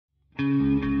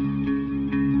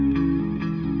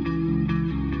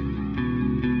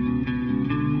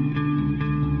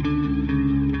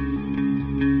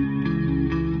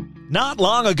Not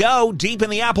long ago, deep in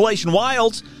the Appalachian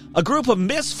wilds, a group of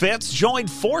misfits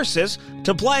joined forces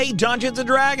to play Dungeons &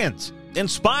 Dragons.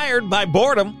 Inspired by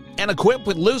boredom and equipped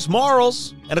with loose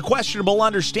morals and a questionable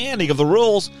understanding of the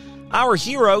rules, our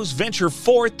heroes venture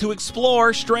forth to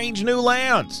explore strange new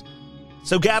lands.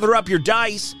 So gather up your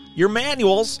dice, your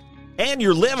manuals, and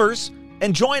your livers,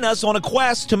 and join us on a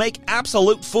quest to make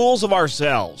absolute fools of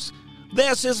ourselves.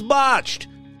 This is Botched,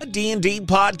 a D&D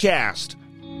podcast.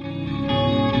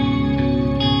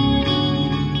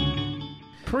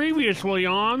 Previously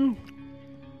on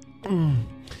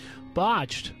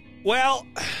Botched. Well,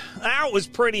 that was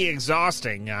pretty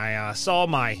exhausting. I saw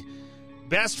my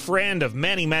best friend of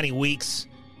many, many weeks,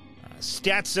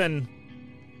 Stetson.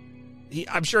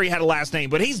 I'm sure he had a last name,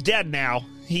 but he's dead now.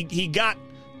 He got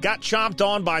chomped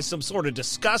on by some sort of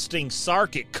disgusting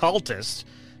Sarkic cultist,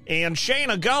 and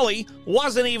Shayna Gully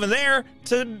wasn't even there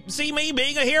to see me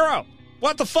being a hero.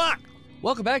 What the fuck?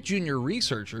 Welcome back, junior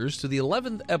researchers, to the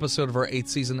 11th episode of our 8th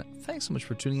season. Thanks so much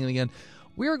for tuning in again.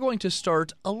 We are going to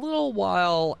start a little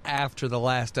while after the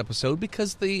last episode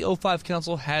because the O5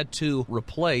 Council had to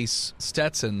replace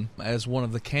Stetson as one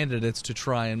of the candidates to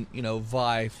try and,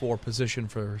 vie for position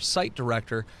for site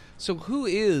director. So who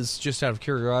is, just out of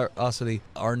curiosity,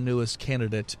 our newest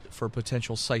candidate for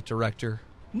potential site director?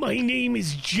 My name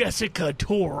is Jessica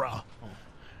Tora.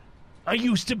 I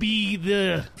used to be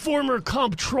the former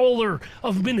comptroller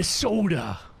of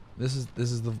Minnesota. This is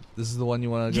the one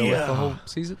you want to go with the whole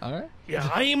season? All right. Yeah,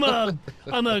 I'm a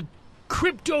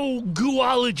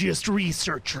cryptozoologist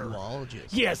researcher.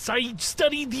 Zoologist. Yes, I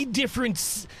study the different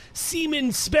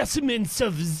semen specimens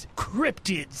of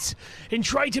cryptids and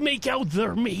try to make out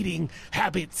their mating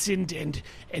habits and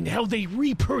how they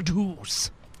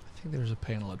reproduce. I think there's a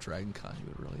panel at DragonCon you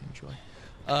would really enjoy.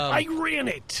 I ran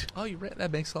it. Oh, you ran?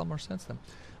 That makes a lot more sense then.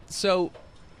 So,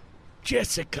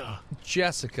 Jessica,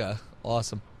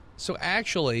 awesome. So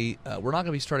actually, we're not going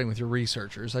to be starting with your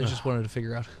researchers. I just wanted to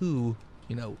figure out who,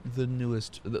 the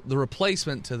newest, the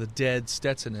replacement to the dead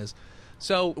Stetson is.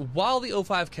 So while the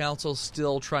O5 Council's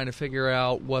still trying to figure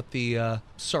out what the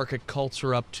Sarkic cults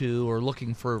are up to or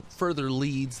looking for further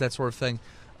leads, that sort of thing,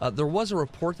 there was a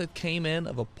report that came in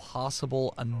of a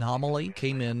possible anomaly,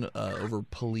 over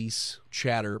police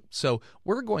chatter. So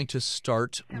we're going to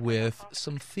start with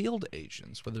some field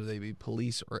agents, whether they be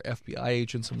police or FBI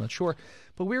agents, I'm not sure.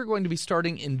 But we're going to be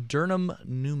starting in Durham,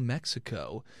 New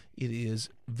Mexico. It is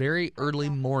very early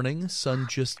morning, sun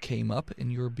just came up,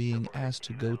 and you're being asked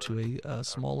to go to a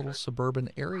small little suburban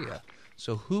area.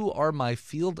 So who are my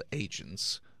field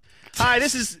agents? Hi,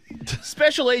 this is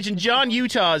Special Agent John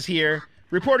Utah's here.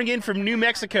 Reporting in from New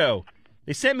Mexico.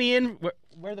 They sent me in.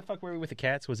 Where the fuck were we with the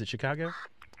cats? Was it Chicago?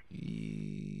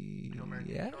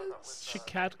 Yes.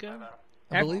 Chicago?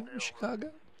 I believe in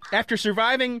Chicago. After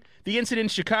surviving the incident in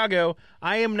Chicago,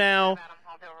 I am now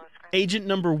agent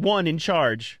number 1 in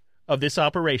charge of this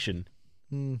operation.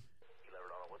 It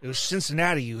was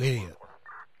Cincinnati, you idiot.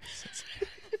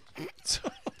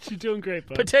 You're doing great,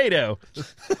 bud. Potato.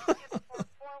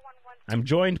 I'm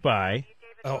joined by...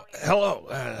 Oh,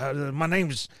 hello. My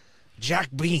name's Jack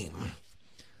Beam.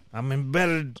 I'm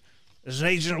embedded as an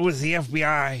agent with the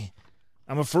FBI.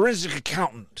 I'm a forensic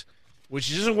accountant,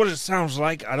 which isn't what it sounds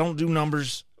like. I don't do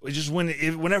numbers. It's just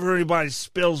whenever anybody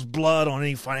spills blood on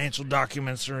any financial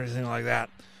documents or anything like that,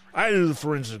 I do the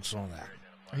forensics on that.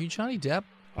 Are you Johnny Depp?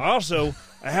 Also,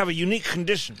 I have a unique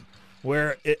condition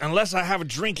where unless I have a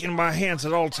drink in my hands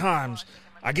at all times,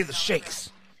 I get the shakes.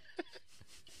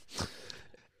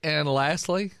 And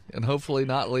lastly, and hopefully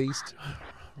not least,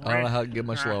 I don't know how it can get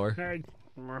much lower.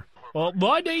 Well,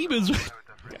 my name is...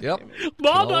 Yep.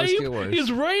 My name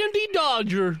is Randy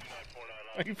Dodger.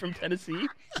 Are you from Tennessee?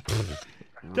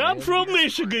 I'm from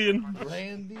Michigan.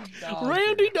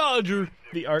 Randy Dodger.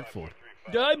 The Artful.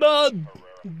 I'm a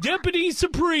Deputy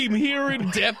Supreme here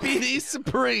in... Deputy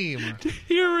Supreme.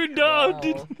 Here in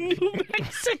New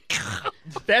Mexico.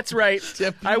 That's right.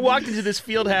 I walked into this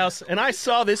field house, and I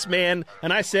saw this man,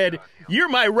 and I said, "You're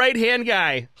my right-hand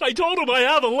guy." I told him I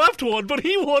have a left one, but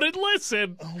he wouldn't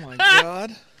listen. Oh, my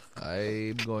God.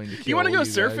 I'm going to kill you want to go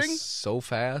guys surfing? So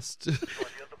fast.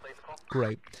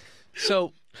 Great.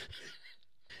 So...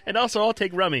 And also, I'll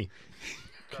take Rummy.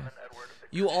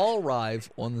 You all arrive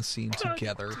on the scene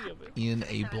together in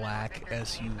a black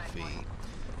SUV.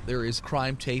 There is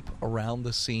crime tape around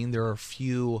the scene. There are a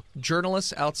few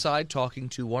journalists outside talking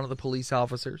to one of the police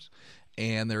officers,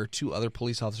 and there are 2 other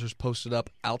police officers posted up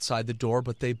outside the door,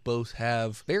 but they both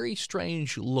have very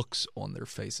strange looks on their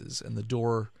faces, and the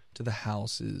door to the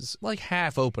house is like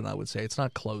half open, I would say. It's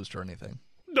not closed or anything.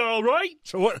 All right.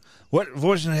 So what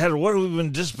voice in the head, what have we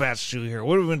been dispatched to here?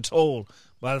 What have we been told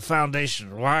by the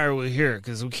Foundation? Why are we here?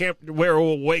 Because we can't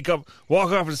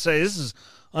walk up and say, this is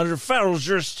under federal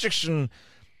jurisdiction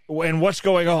and what's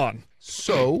going on?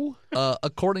 So,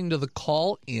 according to the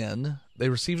call-in, they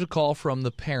received a call from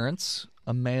the parents,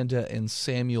 Amanda and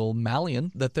Samuel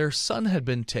Malian, that their son had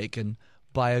been taken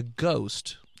by a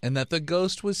ghost and that the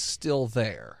ghost was still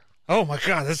there. Oh, my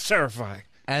God, that's terrifying.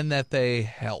 And that they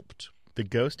helped. The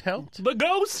ghost helped? The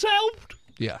ghosts helped?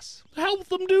 Yes. Helped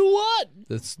them do what?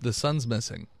 The son's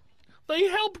missing, They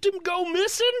helped him go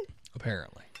missing?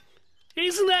 apparently.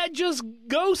 Isn't that just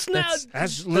ghost now?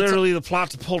 That's literally the plot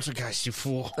to Poltergeist, you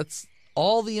fool. That's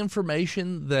all the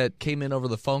information that came in over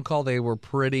the phone call. They were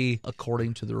pretty,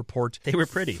 according to the report, They were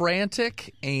pretty.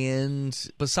 frantic and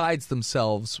besides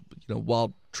themselves,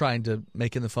 while trying to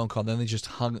make in the phone call. Then they just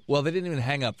hung. Well, they didn't even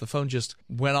hang up. The phone just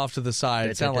went off to the side.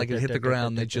 It sounded like it hit the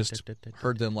ground. They just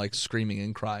heard them like screaming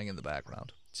and crying in the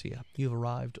background. So yeah, you've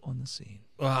arrived on the scene.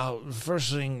 Well, the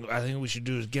first thing I think we should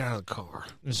do is get out of the car.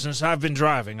 And since I've been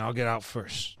driving, I'll get out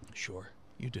first. Sure,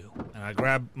 you do. And I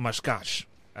grab my scotch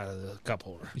out of the cup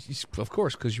holder. Of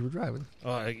course, because you were driving.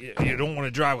 You don't want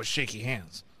to drive with shaky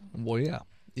hands. Well, yeah.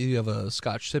 You have a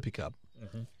Scotch sippy cup.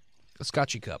 Mm-hmm. A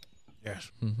Scotchy cup.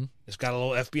 Yes. Mm-hmm. It's got a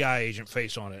little FBI agent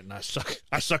face on it, and I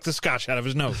suck the scotch out of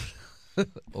his nose.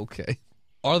 Okay.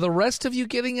 Are the rest of you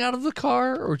getting out of the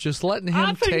car or just letting him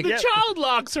I think take the child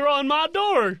locks are on my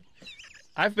door.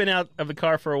 I've been out of the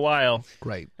car for a while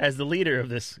Great. as the leader of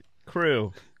this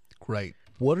crew. Great.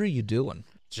 What are you doing?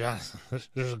 John,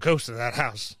 there's a ghost in that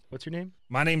house. What's your name?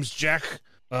 My name's Jack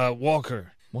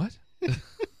Walker. What?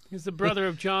 He's the brother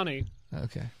of Johnny.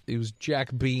 Okay. It was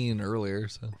Jack Bean earlier,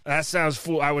 so. That sounds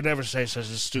fool. I would never say such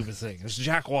a stupid thing. It's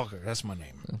Jack Walker. That's my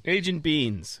name. Agent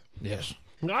Beans. Yes.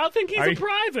 I think he's a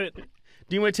private.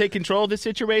 Do you want to take control of this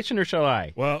situation, or shall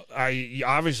I? Well,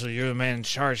 obviously you're the man in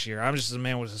charge here. I'm just the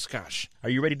man with the scotch. Are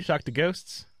you ready to talk to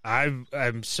ghosts? I'm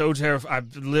so terrified. I'm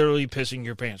literally pissing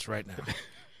your pants right now.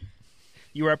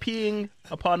 You are peeing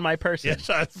upon my person. Yes,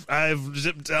 I've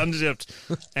unzipped,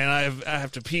 and I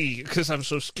have to pee because I'm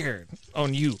so scared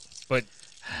on you. But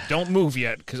don't move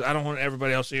yet because I don't want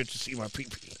everybody else here to see my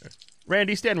pee-pee.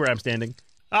 Randy, stand where I'm standing.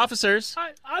 Officers.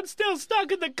 I'm still stuck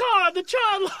in the car. The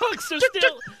child locks are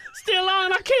still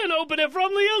on. I can't open it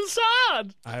from the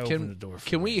inside. I open the door for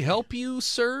Can you. we help you,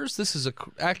 sirs? This is an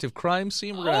active crime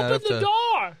scene. We're gonna Open have the to,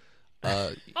 door.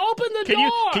 Open the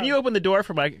door. Can you open the door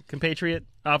for my compatriot,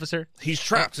 officer? He's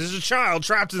trapped. There's a child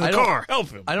trapped in the I don't- car. Help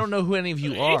him. I don't know who any of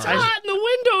you It's are. hot and the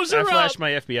windows I are flashed up.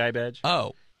 my FBI badge.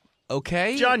 Oh,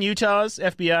 okay. John Utah's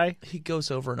FBI. He goes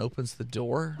over and opens the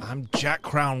door. I'm Jack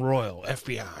Crown Royal,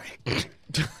 FBI.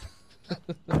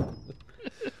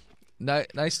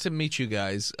 Nice to meet you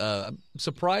guys. I'm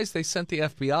surprised they sent the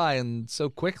FBI and so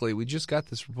quickly. We just got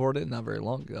this report in not very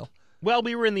long ago. Well,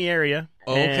 we were in the area.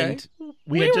 Okay. And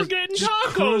We had were just, getting Just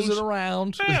tacos. cruising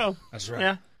around. Yeah. That's right.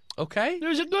 yeah, Okay.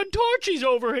 There's a good Torchies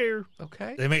over here.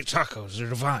 Okay. They make tacos. They're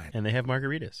divine. and they have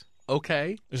margaritas.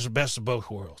 Okay. It's the best of both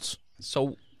worlds.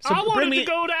 So I wanted bring to me-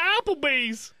 go to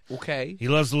Applebee's. okay. He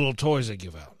loves the little toys they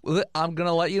give out. Well, I'm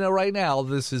gonna let you know right now.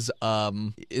 This is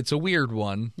it's a weird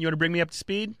one. You want to bring me up to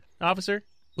speed, officer?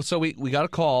 So we got a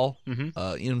call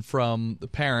in from the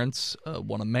parents,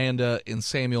 one Amanda and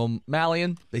Samuel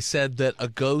Malian. They said that a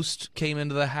ghost came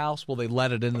into the house. Well, they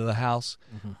let it into the house,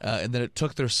 and then it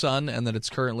took their son, and that it's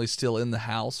currently still in the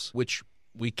house, which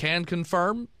we can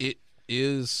confirm. It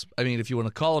is. I mean, if you want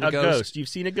to call it a ghost. You've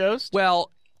seen a ghost?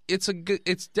 Well, it's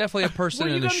definitely a person Were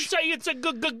you in a going to say it's a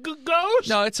ghost?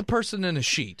 No, it's a person in a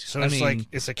sheet. So I it's mean, like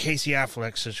it's a Casey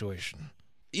Affleck situation.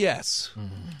 yes.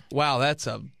 Wow, that's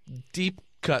a deep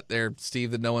cut there, Steve,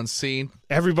 that no one's seen.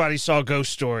 Everybody saw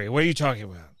Ghost Story. What are you talking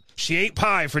about? She ate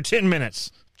pie for 10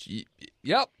 minutes.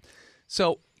 Yep.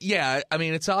 So, yeah, I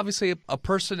mean, it's obviously a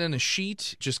person in a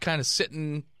sheet just kind of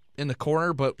sitting in the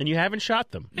corner, but And you haven't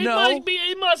shot them. It no,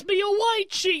 it must be a white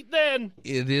sheet then.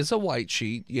 it is a white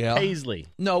sheet, yeah. Paisley.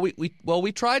 No,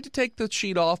 we tried to take the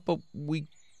sheet off, but we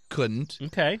couldn't.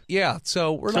 Okay. Yeah,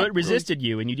 so we're So not it resisted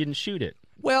you, and you didn't shoot it.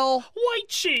 Well, White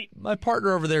sheet. my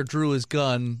partner over there drew his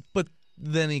gun, but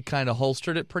then he kind of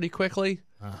holstered it pretty quickly.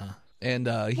 And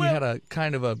he had a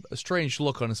kind of a strange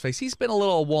look on his face. He's been a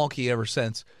little wonky ever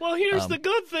since. Well, here's the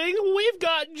good thing. We've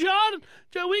got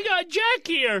we got Jack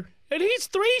here, and he's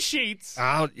 3 sheets.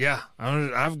 Yeah.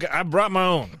 I brought my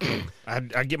own.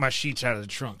 I get my sheets out of the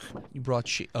trunk. You brought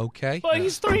okay. Well,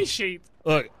 he's 3 sheets.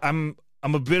 Look, I'm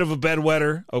I'm a bit of a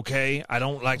bedwetter, okay? I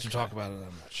don't like to talk about it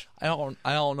that much. I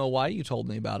don't know why you told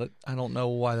me about it. I don't know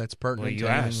why that's pertinent you to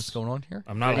anything asked. that's going on here.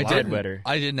 I'm not I allowed. did wetter.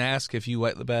 I didn't ask if you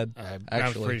wet the bed. I'm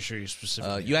actually, pretty sure you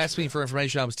specifically. you asked me for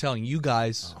information. I was telling you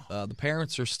guys. The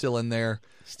parents are still in there.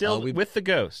 Still with the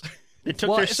ghost. They took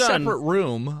Well, their it's a son. separate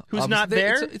room. Who's Obviously, not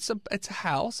there? It's a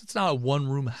house. It's not a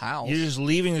one-room house. You're just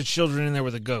leaving the children in there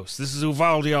with a ghost. This is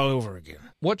Uvalde all over again.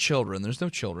 What children? There's no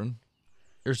children.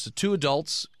 There's the 2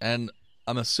 adults and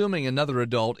I'm assuming another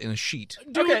adult in a sheet.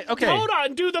 Okay. Hold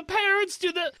on. Are the parents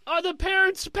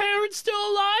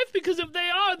still alive? Because if they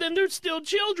are, then they're still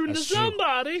children That's to true.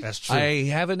 somebody. That's true. I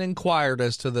haven't inquired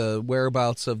as to the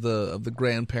whereabouts of the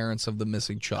grandparents of the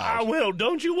missing I child. will.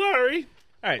 Don't you worry.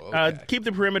 All right. Okay. Keep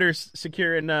the perimeter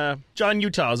secure, and John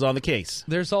Utah's on the case.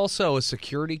 There's also a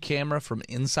security camera from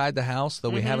inside the house, though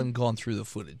we haven't gone through the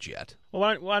footage yet.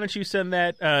 Well, why don't you send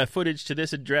that footage to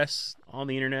this address on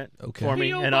the internet for me,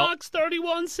 P.O. and Box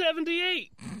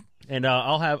 3178.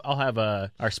 I'll have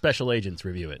our special agents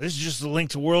review it. This is just a link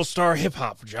to World Star Hip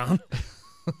Hop, John.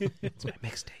 It's my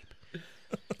mixtape.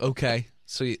 Okay,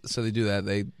 so they do that.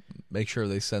 They make sure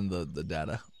they send the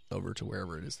data over to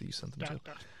wherever it is that you sent them to.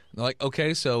 They're like,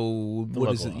 okay, so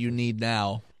what is it you need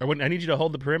now? I need you to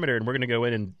hold the perimeter, and we're going to go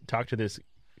in and talk to this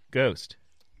ghost.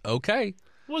 Okay.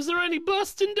 Was there any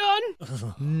busting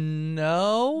done?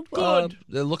 No. Good.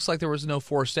 It looks like there was no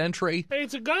forced entry. Hey,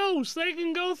 it's a ghost. They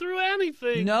can go through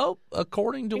anything. No,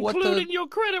 according to what including your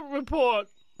credit report.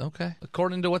 Okay.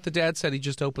 According to what the dad said, he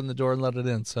just opened the door and let it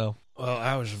in, so. Well,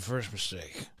 that was the first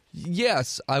mistake.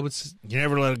 Yes, I would. You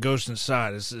never let a ghost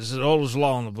inside. It's as old as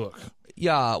law in the book.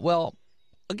 Yeah, well,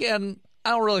 again, I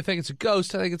don't really think it's a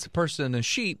ghost. I think it's a person in a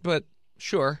sheet, but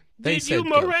sure. They Did said you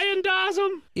ghost. Mirandize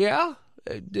them? Yeah.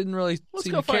 It didn't really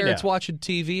seem go to care. find It's out. watching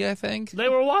TV, I think. They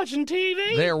were watching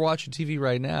TV? They are watching TV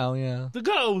right now, yeah. The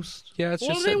ghost? Yeah, it's what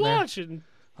just are they sitting there. watching?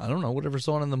 I don't know, whatever's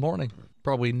on in the morning.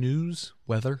 Probably news,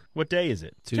 weather, What day is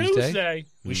it? Tuesday.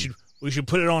 We should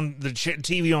put it on the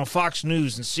TV on Fox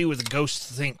News and see what the ghost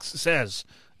says,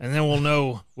 and then we'll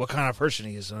know what kind of person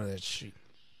he is under that sheet.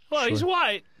 Well, he's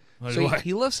white. So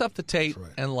he lifts up the tape That's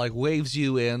right. and like waves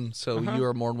you in, so you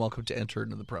are more than welcome to enter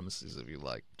into the premises if you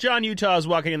like. John Utah's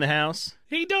walking in the house.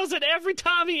 He does it every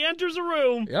time he enters a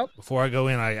room. Yep. Before I go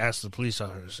in, I asked the police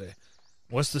officer,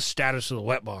 "What's the status of the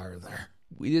wet bar in there?"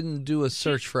 We didn't do a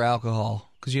search for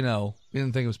alcohol because, we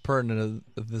didn't think it was pertinent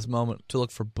at this moment to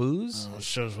look for booze. It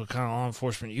shows what kind of law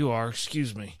enforcement you are.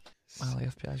 Excuse me. Well, the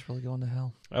FBI's really going to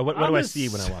hell. What do I see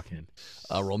when I walk in?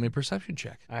 Roll me a perception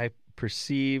check. I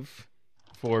perceive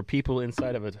for people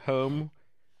inside of a home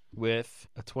with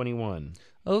a 21.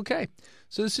 Okay.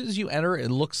 So as soon as you enter, it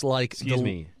looks like... Excuse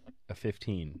me, a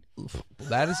 15.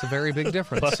 That is a very big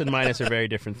difference. Plus and minus are very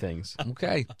different things.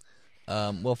 Okay.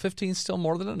 Well, 15 is still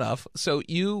more than enough. So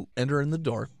you enter in the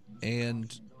door,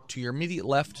 and to your immediate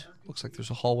left, looks like there's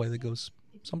a hallway that goes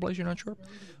someplace, you're not sure.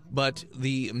 But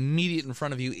the immediate in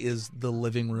front of you is the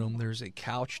living room. There's a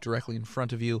couch directly in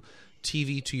front of you,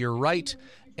 TV to your right,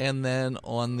 and then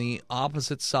on the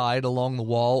opposite side along the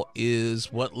wall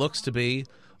is what looks to be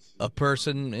a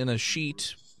person in a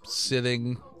sheet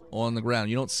sitting on the ground.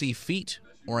 You don't see feet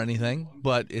or anything,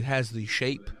 but it has the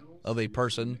shape of a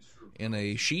person in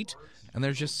a sheet, and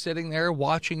they're just sitting there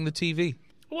watching the TV.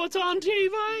 What's on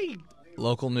TV?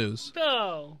 Local news.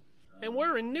 Oh. And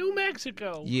we're in New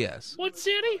Mexico. Yes. What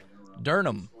city?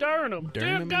 Durnham. Durnham. Dear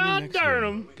Durnham, New God, Mexico.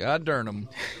 Durnham. God Durnham.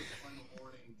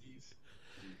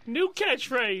 New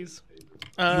catchphrase.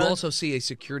 You also see a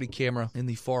security camera in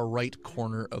the far right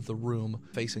corner of the room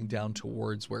facing down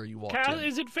towards where you walked in.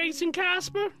 Is it facing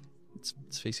Casper? It's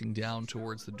facing down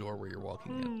towards the door where you're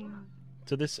walking in.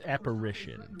 So this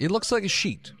apparition It looks like a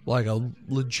sheet, like a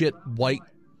legit white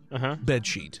bed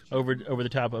sheet. over the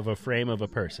top of a frame of a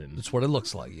person. That's what it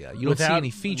looks like, yeah. You don't see Without any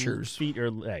features. feet or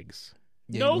legs.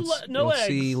 Yeah, No you don't, no you don't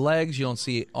see eggs. legs, you don't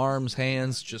see arms,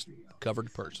 hands, just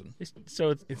covered person.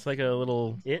 So it's like a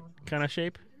little it kind of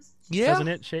shape. Yeah. Doesn't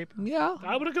it shape? Yeah.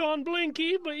 I would have gone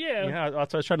Blinky, but yeah. Yeah,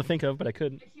 that's what I was trying to think of, but I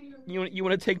couldn't. You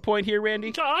want to take point here,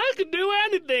 Randy? I can do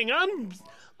anything.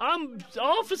 I'm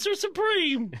Officer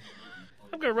Supreme.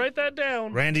 I'm gonna write that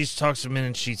down. Randy's talked to men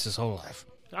in sheets his whole life.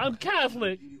 I'm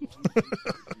Catholic.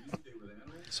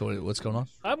 So what's going on?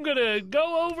 I'm gonna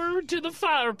go over to the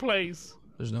fireplace.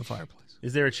 There's no fireplace.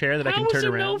 Is there a chair that I How can is turn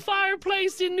there around? no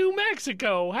fireplace in New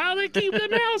Mexico? How they keep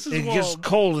them houses It warm? gets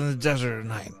cold in the desert at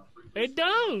night. It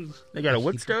does. They got a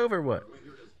wood stove or what?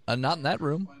 Not in that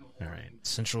room, All right.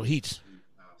 Central heat.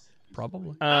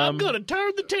 probably. I'm gonna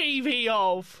turn the TV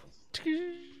off.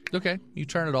 Okay, you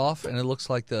turn it off, and it looks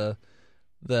like the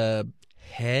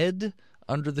head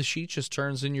under the sheet just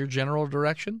turns in your general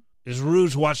direction. It's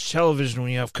rude to watch television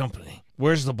when you have company.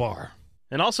 Where's the bar?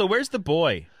 And also, where's the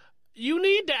boy? You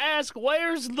need to ask,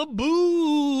 where's the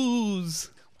booze?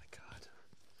 Oh, my God.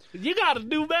 You got to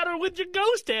do better with your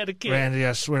ghost etiquette. Randy,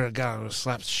 I swear to God, I'm going to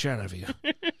slap the shit out of you.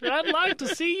 I'd like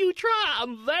to see you try.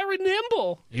 I'm very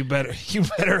nimble. You better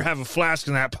have a flask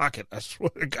in that pocket. I swear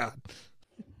to God.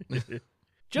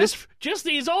 Just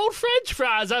these old French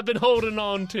fries I've been holding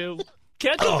on to.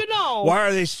 Ketchup and all. Why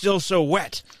are they still so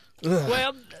wet? Ugh.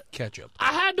 Well, Ketchup.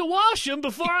 I had to wash them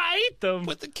before I ate them.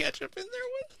 Put the ketchup in there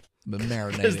with Been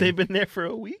marinating. Because they've been there for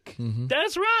a week?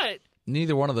 That's right.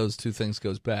 Neither one of those two things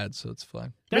goes bad, so it's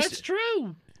fine. That's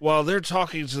true. While they're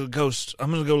talking to the ghost,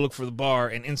 I'm going to go look for the bar,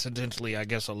 and incidentally, I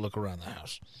guess I'll look around the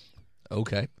house.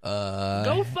 Okay.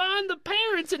 Go find the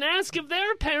parents and ask if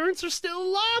their parents are still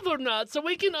alive or not so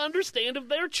we can understand if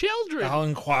they're children. I'll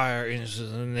inquire into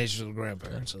the nature of the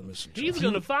grandparents of the missing He's child.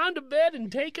 going to find a bed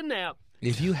and take a nap.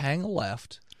 If you hang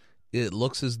left, it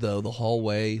looks as though the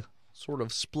hallway sort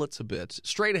of splits a bit.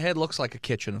 Straight ahead looks like a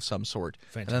kitchen of some sort.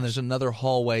 And then there's another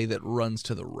hallway that runs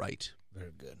to the right.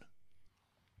 Very good.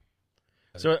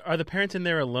 So are the parents in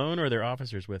there alone, or are there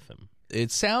officers with them?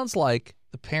 It sounds like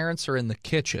the parents are in the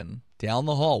kitchen down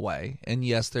the hallway, and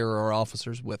yes, there are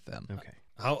officers with them. Okay.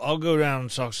 I'll go down and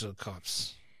talk to the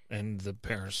cops and the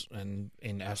parents and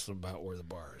ask them about where the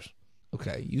bar is.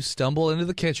 Okay, you stumble into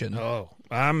the kitchen.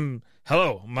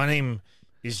 Hello, my name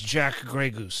is Jack Grey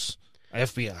Goose,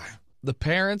 FBI. The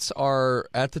parents are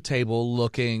at the table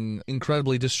looking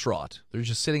incredibly distraught. They're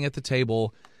just sitting at the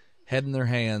table, head in their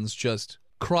hands, just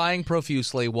crying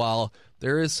profusely while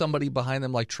there is somebody behind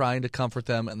them like trying to comfort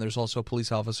them, and there's also a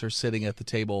police officer sitting at the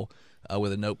table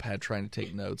with a notepad trying to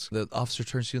take notes. The officer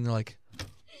turns to you and they're like,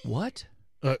 "What?"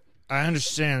 I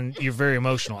understand you're very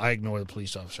emotional. I ignore the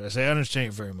police officer. I say, I understand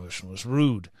you're very emotional. It's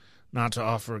rude not to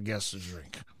offer a guest a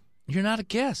drink. You're not a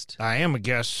guest. I am a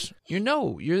guest. You're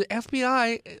the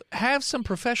FBI. Have some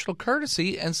professional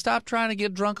courtesy and stop trying to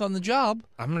get drunk on the job.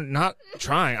 I'm not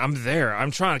trying. I'm there.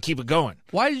 I'm trying to keep it going.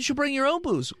 Why did you bring your own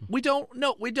booze? We don't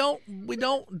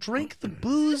drink the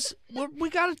booze.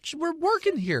 We're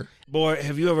working here. Boy,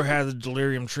 have you ever had the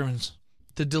delirium tremens?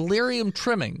 The delirium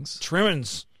trimmings.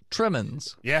 Tremens.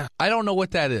 Tremens. Yeah. I don't know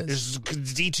what that is. This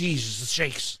is DTs. This is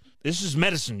shakes. This is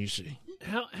medicine, you see.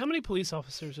 How many police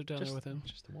officers are down there with him?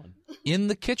 Just the one. In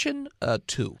the kitchen,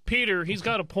 2. Peter, he's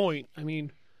got a point. I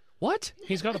mean, What?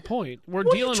 he's got a point. What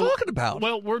are you talking about?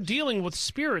 Well, we're dealing with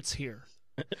spirits here.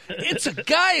 It's a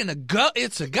guy in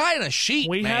a sheet,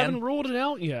 We man. haven't ruled it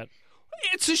out yet.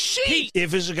 It's a sheet.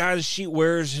 If it's a guy in the sheet,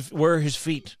 where are his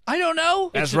feet? I don't know.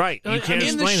 That's right. You can't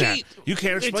in the explain that. sheet. You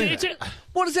can't explain that.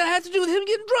 What does that have to do with him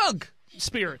getting drunk?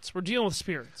 Spirits. We're dealing with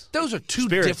spirits. Those are two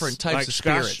Spirits, different types like of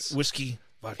scotch, spirits. whiskey,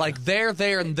 vodka. Like there,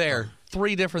 and there.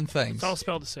 3 different things. It's all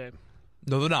spelled the same.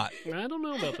 No, they're not. I don't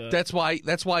know about that.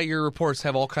 That's why your reports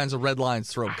have all kinds of red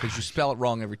lines through them, because you spell it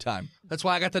wrong every time. That's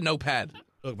why I got the notepad.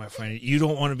 Look, my friend, you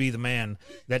don't want to be the man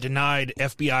that denied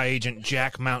FBI agent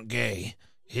Jack Mountgay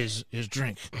his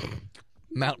drink.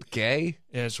 Mount Gay?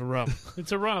 Yeah, it's a rum.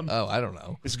 It's a rum. Oh, I don't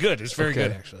know. It's good. It's very Okay.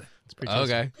 good, actually. It's pretty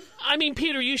tasty. Okay. I mean,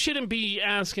 Peter, you shouldn't be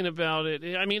asking about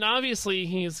it. I mean, obviously,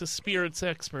 he's a spirits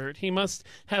expert. He must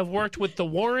have worked with the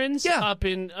Warrens Yeah. up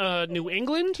in New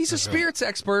England. He's a spirits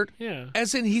expert. Yeah.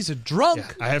 As in he's a drunk.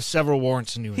 Yeah, I have several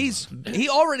warrants in New England. He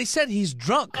already said he's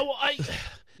drunk. Oh,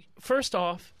 first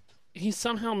off, he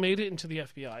somehow made it into the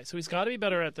FBI, so he's got to be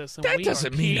better at this than That we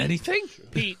doesn't are. mean Pete, anything.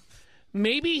 Pete,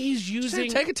 maybe he's Just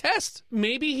using take a test.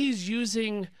 maybe he's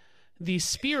using the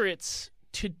spirits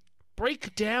to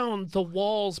break down the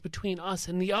walls between us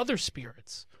and the other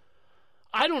spirits.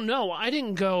 I don't know. I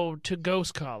didn't go to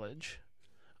Ghost College.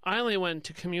 I only went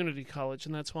to community college,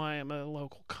 and that's why I'm a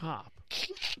local cop.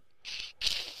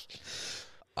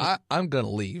 I'm gonna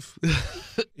leave.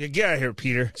 Yeah, get out of here,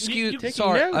 Peter. Excuse. taking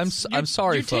Sorry, notes? I'm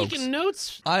sorry, You're folks. taking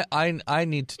notes. I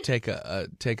need to take a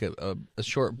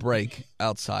short break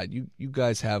outside. You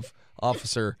guys have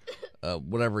Officer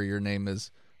whatever your name is.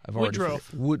 I've already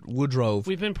Woodrove. Woodrove.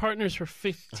 We've been partners for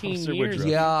 15 Officer years. Woodrove.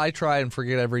 Yeah, I try and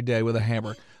forget every day with a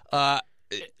hammer. You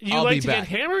I'll like be to back.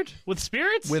 get hammered with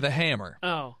spirits? With a hammer,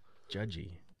 Oh, Judgy.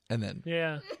 and then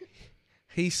yeah.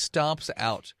 he stomps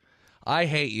out. I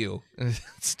hate you. And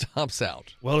stomps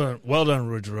out. Well done,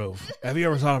 Woodrove. Have you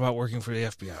ever thought about working for the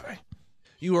FBI?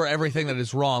 You are everything that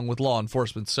is wrong with law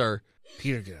enforcement, sir.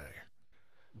 Peter, get out of here.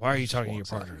 Why are you talking to your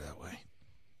partner that way?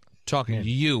 Talking to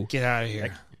you, Get out of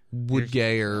here.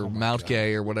 Woodgay or Oh my Mount God.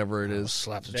 Gay or whatever it I'll is.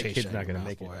 slap the That taste kid's out not of your gonna mouth,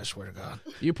 make it. boy, I swear to God.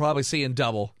 You're probably seeing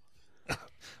double.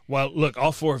 Well, look,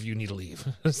 all 4 of you need to leave.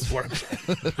 That's what I'm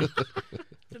saying.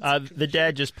 The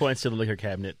dad just points to the liquor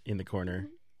cabinet in the corner.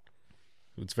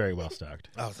 It's very well stocked.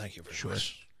 Oh, thank you very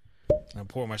much. I'll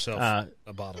pour myself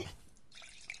a bottle.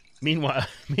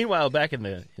 Meanwhile, back in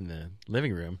the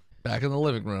living room. Back in the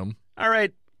living room. All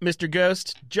right, Mr.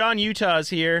 Ghost, John Utah's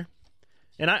here,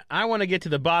 and I want to get to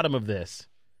the bottom of this.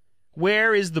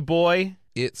 Where is the boy?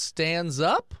 It stands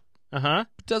up. Uh-huh.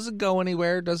 Doesn't go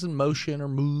anywhere. Doesn't motion or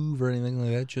move or anything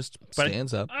like that. Just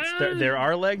stands up. There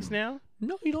are legs now?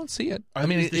 No, you don't see it. Is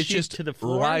it the sheet just to the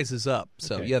floor? rises up.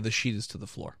 So, Okay. yeah, the sheet is to the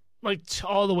floor. Like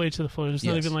all the way to the floor. There's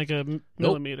not Yes. even like a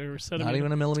millimeter or centimeter. Not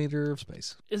even a millimeter of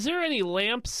space. Is there any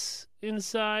lamps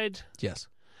inside? Yes.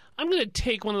 I'm going to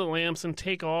take one of the lamps and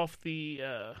take off the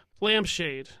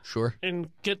lampshade Sure. and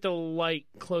get the light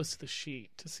close to the sheet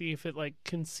to see if it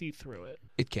can see through it.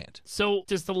 It can't. So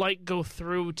does the light go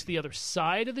through to the other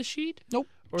side of the sheet? Nope.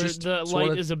 Or Just the sorta-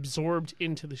 light is absorbed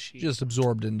into the sheet? Just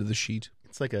absorbed into the sheet.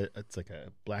 It's like a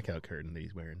blackout curtain that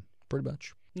he's wearing. Pretty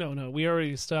much. No. We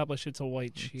already established it's a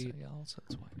white sheet. That's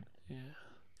why. Yeah.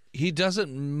 He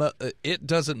doesn't. It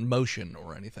doesn't motion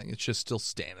or anything. It's just still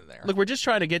standing there. Look, we're just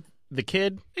trying to get the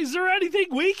kid. Is there anything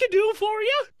we can do for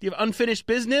you? Do you have unfinished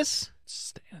business? It's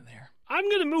standing there. I'm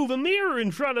going to move a mirror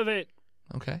in front of it.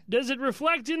 Okay. Does it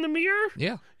reflect in the mirror?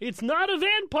 Yeah. It's not a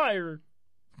vampire.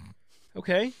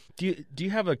 Okay. Do you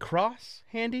have a cross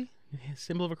handy? A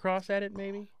symbol of a cross at it,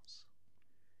 maybe?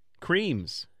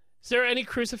 Creams. Is there any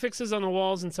crucifixes on the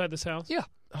walls inside this house? Yeah.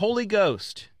 Holy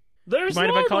Ghost. There's Mind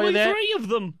if I call you normally that? 3 of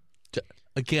them.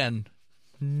 Again,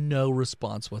 no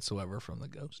response whatsoever from the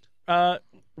ghost.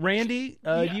 Randy,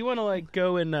 Yeah. do you want to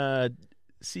go and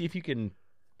see if you can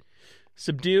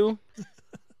subdue?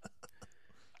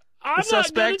 I'm not going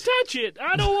suspect? to touch it.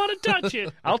 I don't want to touch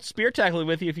it. I'll spear tackle it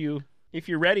with you if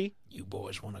you're ready. You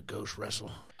boys want to ghost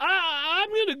wrestle? I'm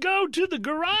going to go to the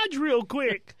garage real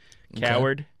quick.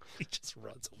 Coward. He just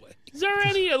runs away. Is there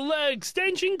any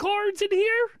extension cords in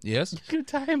here? Yes. Gonna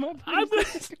tie him up. I'm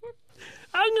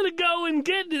gonna go and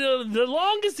get the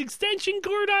longest extension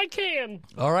cord I can.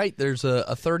 All right. There's a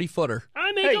 30-footer.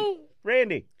 I make Hey, a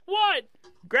Randy, what?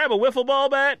 grab a wiffle ball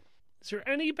bat. Is there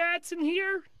any bats in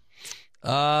here,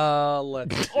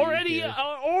 Let's see or any here.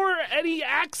 or any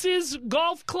axes,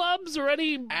 golf clubs, or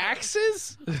any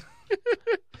axes?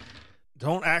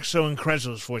 Don't act so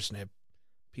incredulous, Voice-Nib.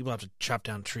 People have to chop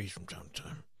down trees from time to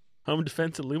time. Home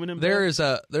defense aluminum. There's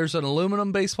an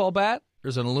aluminum baseball bat.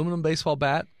 There's an aluminum baseball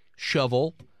bat,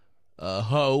 shovel,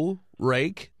 hoe,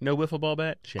 rake, no wiffle ball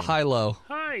bat. Shame. high-low.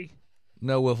 Hi.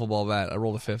 No wiffle ball bat. I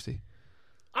rolled a 50.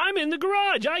 I'm in the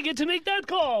garage. I get to make that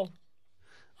call.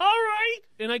 All right,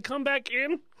 and I come back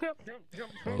in.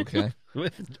 Okay.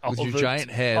 with your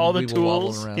giant head, all the we will wobble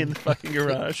tools around. in the fucking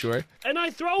garage. Sure. And I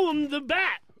throw him the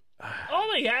bat. All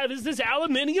they have is this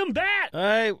aluminium bat.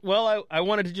 I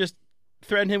wanted to just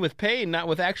threaten him with pain, not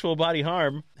with actual body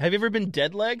harm. Have you ever been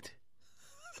dead-legged?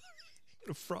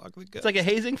 A frog that goes. It's like a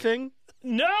hazing thing.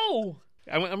 No.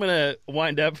 I'm gonna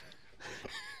wind up,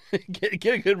 get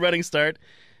a good running start,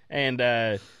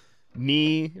 and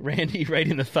knee Randy right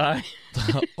in the thigh,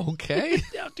 Okay.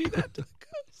 Now do that to the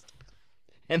ghost.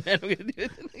 and then I'm gonna do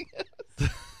it to the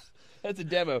ghost. That's a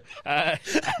demo. I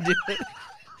do it.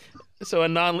 So a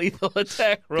non-lethal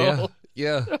attack roll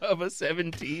Yeah. of a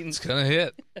 17. It's gonna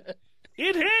hit.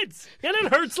 It hits, and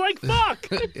it hurts like fuck.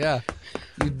 Yeah.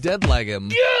 You dead leg him.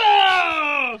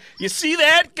 Yeah! You see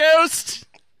that, ghost?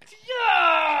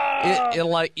 Yeah!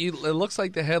 It looks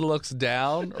like the head looks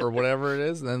down or whatever it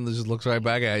is, and then it just looks right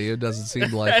back at you. It doesn't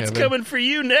seem like That's heaven. coming for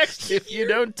you next if you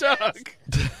don't talk.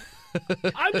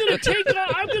 I'm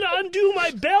gonna undo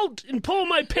my belt and pull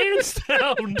my pants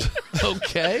down.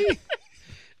 Okay.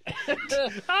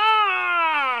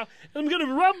 Ah! I'm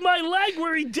gonna rub my leg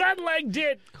where he dead-legged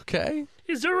it. Okay.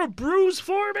 Is there a bruise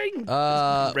forming?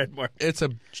 Red mark. It's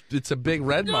a big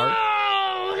red Oh, mark.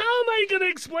 how am I gonna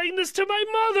explain this to my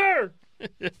mother?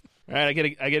 All right,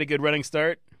 I get a good running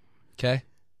start, Okay.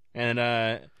 and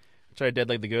try to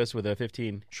deadleg the ghost with a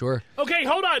 15. Sure. Okay,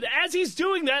 hold on. As he's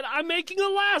doing that, I'm making a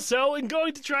lasso and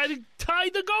going to try to tie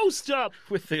the ghost up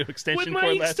With the extension with my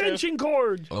cord lasso. extension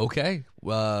cord. Okay.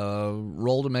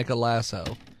 Roll to make a lasso.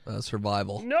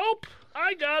 Survival. Nope,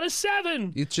 I got a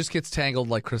 7. It just gets tangled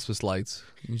like Christmas lights.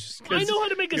 You just I know how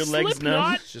to make a your legs slip numb.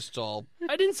 knot. it's just all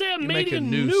I didn't say I'm You make making a a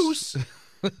noose.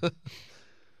 noose.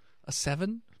 a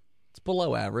 7. It's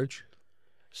below average.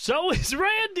 So is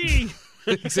Randy.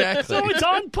 Exactly. So it's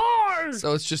on par.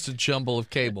 So it's just a jumble of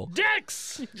cable.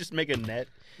 Dex, Just make a net.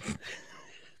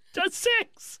 a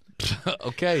 6.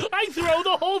 Okay. I throw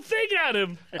the whole thing at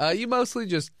him. You mostly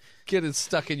just get it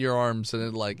stuck in your arms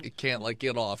and it can't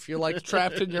get off. You're like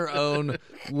trapped in your own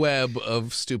web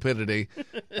of stupidity.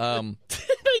 I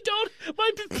don't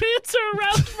My pants are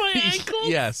around my ankles.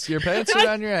 Yes, your pants are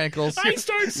around your ankles. I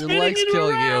start Your spinning legs it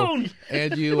killing around. you,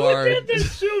 and you Who are did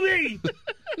this to me?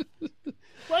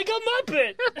 Like a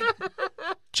Muppet.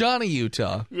 Johnny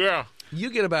Utah. Yeah. You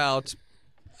get about,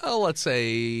 let's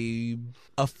say,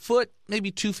 a foot,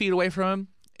 maybe 2 feet away from him,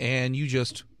 and you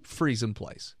just freeze in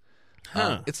place.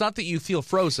 It's not that you feel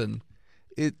frozen;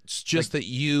 it's just that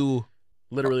you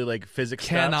Literally, like physics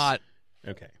cannot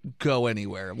stops? Okay. go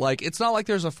anywhere. Like, it's not like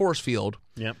there's a force field.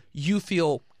 Yep. You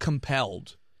feel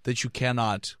compelled that you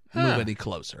cannot move any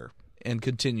closer and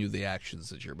continue the actions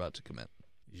that you're about to commit.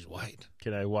 He's white.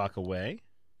 Can I walk away?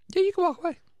 Yeah, you can walk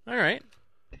away. All right.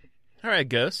 All right,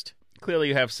 Ghost. Clearly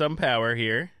you have some power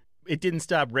here. It didn't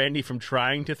stop Randy from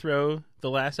trying to throw the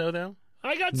lasso, though?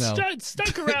 I got No.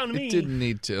 stuck around me. It didn't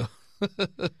need to.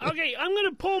 Okay, I'm going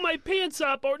to pull my pants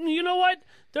up, or you know what?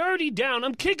 They're already down.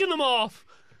 I'm kicking them off.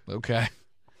 Okay.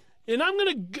 And I'm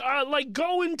going to,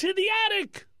 go into the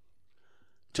attic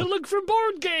to look for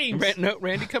board games. No,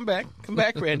 Randy, come back. Come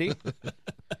back, Randy.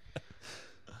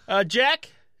 Jack?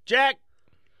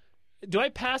 Do I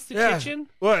pass the Yeah. kitchen?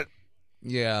 What?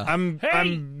 Yeah.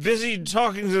 I'm busy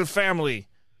talking to the family.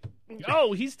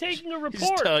 Oh, he's taking a Just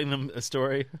report. telling them a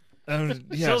story.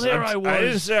 Yes, there I was. I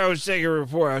didn't say I was taking a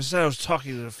report. I said I was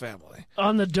talking to the family.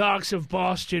 On the docks of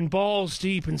Boston, balls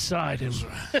deep inside him.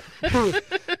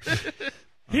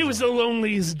 He was the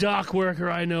loneliest dock worker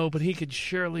I know, but he could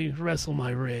surely wrestle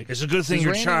my rig. It's a good thing Does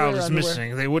your Randy child wear is underwear?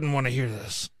 missing. They wouldn't want to hear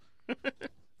this.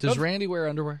 Does Randy wear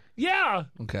underwear? Yeah,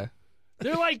 Okay.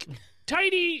 they're like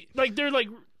tidy, they're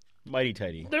Mighty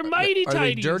tighty. they're mighty Are they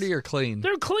tidies. dirty or clean?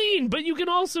 They're clean, but you can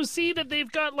also see that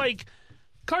they've got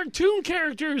cartoon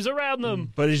characters around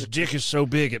them. But his dick is so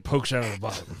big it pokes out of the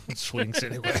bottom. It swings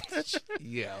anyway.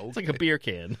 Yeah. It's like a beer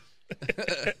can.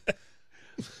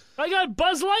 I got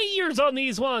Buzz Lightyears on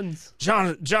these ones.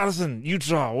 Jonathan,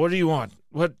 Utah, what do you want?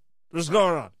 What's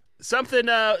going on?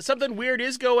 Something weird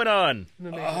is going on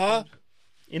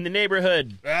in the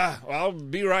neighborhood. Well, I'll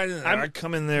be right in there. I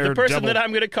come in there. The person double. that I'm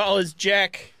going to call is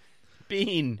Jack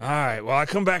Bean. All right. Well, I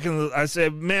come back and I say,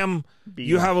 "Ma'am,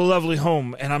 you have a lovely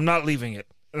home, and I'm not leaving it."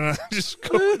 And I just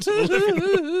go into the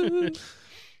living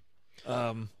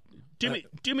room.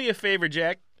 Do me a favor,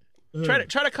 Jack. Try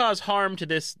to cause harm to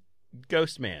this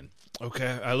ghost man.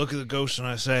 Okay. I look at the ghost and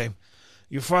I say,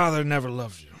 "Your father never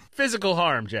loved you." Physical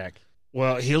harm, Jack.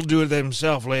 Well, he'll do it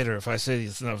himself later if I say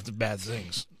enough bad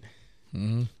things.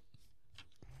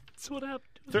 That's what happened.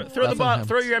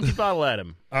 Throw your empty bottle at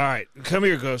him. All right. Come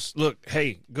here, ghost. Look.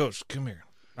 Hey, ghost, come here.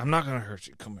 I'm not going to hurt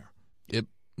you. Come here. It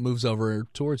moves over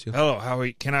towards you. Hello,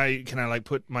 Howie. Can I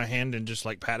put my hand and just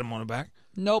pat him on the back?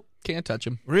 Nope. Can't touch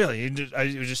him. Really? You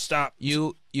just stop.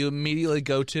 You immediately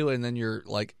go to, and then your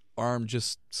arm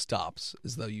just stops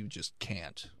as though you just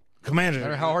can't. Commander. No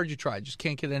matter how hard you try, just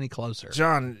can't get any closer.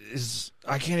 John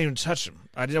I can't even touch him.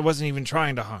 I wasn't even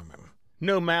trying to harm him.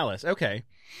 No malice. Okay.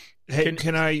 Hey,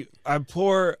 can I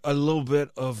pour a little bit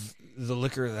of the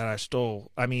liquor that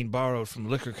I borrowed from the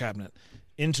liquor cabinet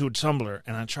into a tumbler,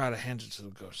 and I try to hand it to the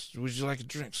ghost. Would you like a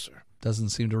drink, sir? Doesn't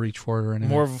seem to reach for it or anything.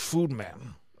 More of a food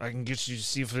man. I can get you to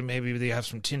see if maybe they have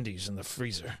some Tindies in the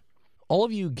freezer. All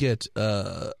of you get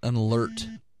an alert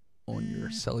on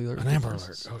your cellular. An Amber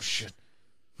devices. Alert. Oh, shit.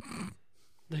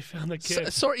 They found the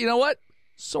kid. You know what?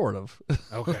 Sort of.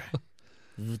 Okay.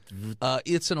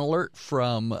 It's an alert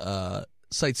from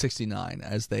Site 69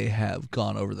 as they have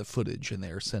gone over the footage and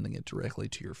they are sending it directly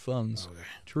to your phones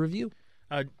to review.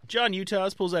 John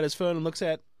Utahs pulls out his phone and looks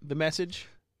at the message.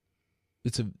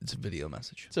 It's a video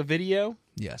message. It's a video.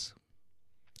 Yes.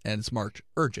 And it's marked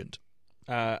urgent.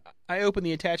 I open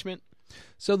the attachment.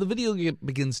 So the video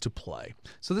begins to play.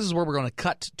 So this is where we're going to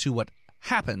cut to what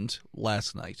happened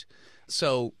last night.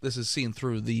 So this is seen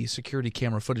through the security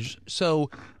camera footage. So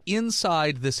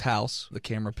inside this house, the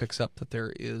camera picks up that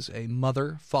there is a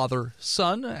mother, father,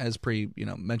 son, as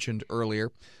mentioned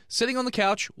earlier, sitting on the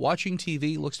couch watching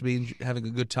TV. Looks to be having a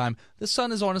good time. The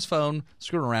son is on his phone,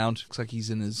 screwing around. Looks like he's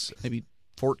in his maybe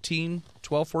 12,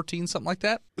 14, something like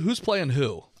that. Who's playing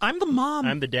who? I'm the mom.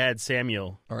 I'm the dad,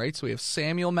 Samuel. All right, so we have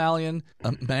Samuel Mallion,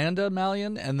 Amanda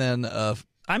Mallion, and then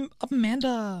I'm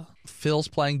Amanda. Phil's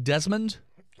playing Desmond.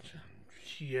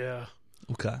 Yeah.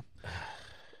 Okay.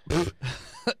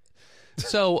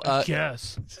 So,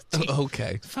 Yes.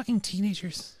 okay. Fucking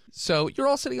teenagers. So you're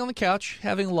all sitting on the couch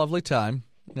having a lovely time,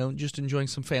 just enjoying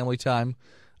some family time,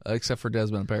 except for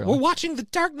Desmond, apparently. We're watching The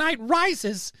Dark Knight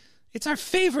Rises. It's our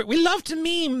favorite. We love to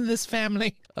meme this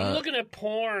family. I'm looking at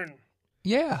porn.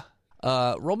 Yeah.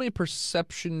 Roll me a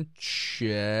perception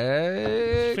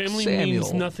check. Family Samuel.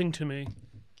 means nothing to me.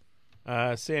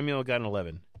 Samuel got an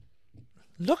 11.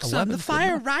 Look, son, the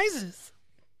fire rises.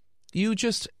 You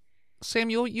just,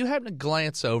 Samuel, you happen to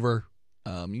glance over.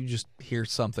 You just hear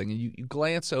something, and you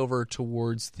glance over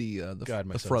towards the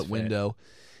front window,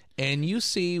 and you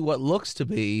see what looks to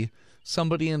be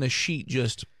somebody in a sheet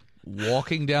just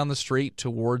walking down the street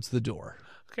towards the door.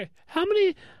 Okay,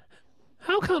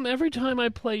 how come every time I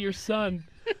play your son,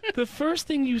 the first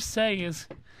thing you say is,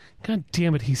 God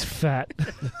damn it, he's fat.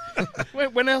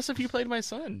 Wait, when else have you played my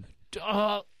son?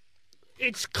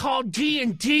 It's called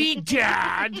D&D,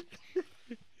 Dad.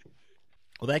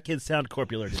 Well, that kid sounded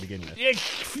corpular to begin with.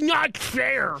 It's not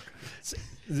fair.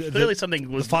 Clearly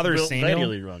something was father is built Samuel?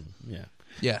 manually wrong. Yeah.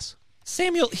 Yes.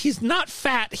 Samuel, he's not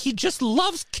fat. He just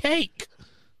loves cake.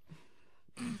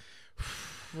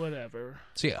 Whatever.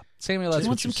 So yeah, Samuel, that's You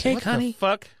want what some you cake, What honey? the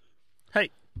fuck? Hey,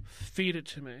 Feed it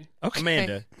to me. Okay.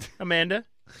 Amanda.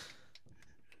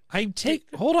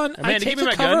 Hold on. I Amanda, take give me the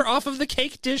my cover gun. off of the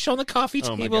cake dish on the coffee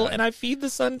Oh, my table, God. and I feed the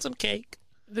son some cake.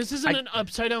 This isn't an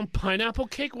upside-down pineapple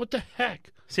cake? What the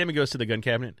heck? Sammy goes to the gun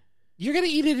cabinet. You're going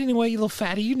to eat it anyway, you little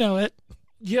fatty. You know it.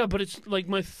 Yeah, but it's like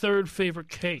my third favorite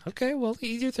cake. Okay, well,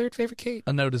 eat your third favorite cake.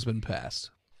 A note has been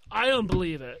passed. I don't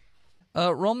believe it.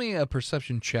 Roll me a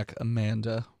perception check,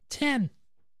 Amanda. 10.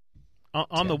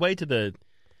 On the way to the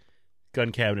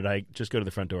gun cabinet, I just go to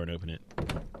the front door and open it.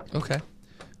 Okay.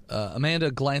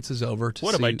 Amanda glances over to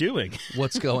What see am I doing?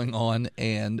 what's going on,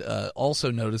 and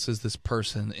also notices this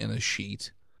person in a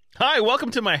sheet. Hi,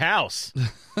 welcome to my house.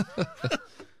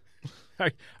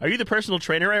 Are you the personal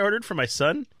trainer I ordered for my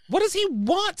son? What does he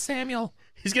want, Samuel?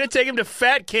 He's going to take him to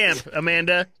fat camp,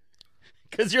 Amanda.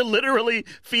 Because you're literally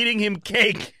feeding him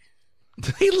cake.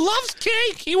 He loves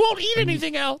cake. He won't eat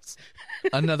anything else.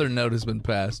 Another note has been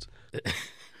passed.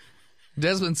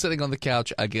 Desmond's sitting on the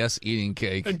couch, I guess, eating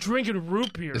cake. And drinking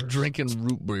root beer. Drinking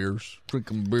root beers.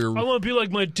 Drinking beer. I want to be like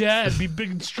my dad, be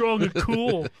big and strong and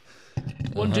cool.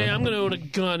 One day I'm going to own a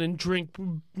gun and drink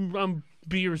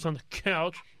beers on the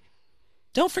couch.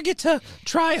 Don't forget to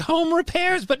try home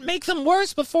repairs, but make them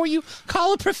worse before you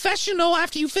call a professional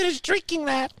after you finish drinking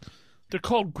that. They're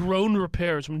called grown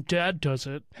repairs when Dad does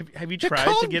it. Have you They're tried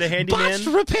called to get a handyman? botched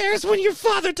repairs when your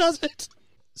father does it.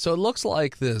 So it looks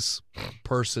like this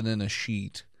person in a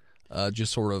sheet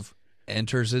just sort of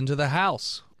enters into the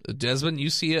house. Desmond, you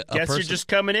see a Guess person. you're just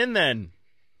coming in then.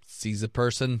 Sees a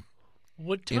person.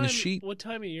 What In time? a sheet. What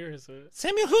time of year is it?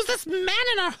 Samuel, who's this man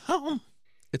in our home?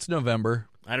 It's November.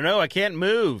 I don't know. I can't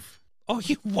move. Oh,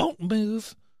 you won't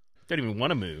move. Don't even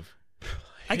want to move.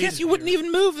 I guess you wouldn't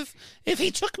even move if he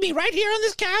took me right here on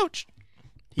this couch.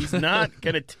 He's not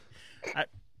going to...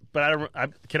 But I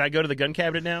don't... Can I go to the gun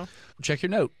cabinet now? Check your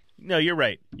note. No, you're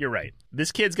right. You're right.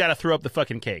 This kid's got to throw up the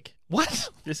fucking cake. What?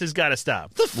 This has got to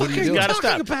stop. The fuck are are you you doing? Got to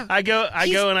talking stop. about? I go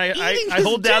and I eating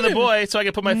hold his down the dinner. boy so I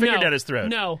can put my finger No. down his throat.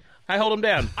 No. I hold him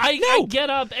down. I get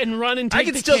up and run and take I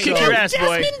can the still cake kick off. your ass,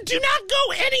 boy. Desmond, do not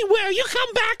go anywhere. You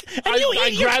come back and I you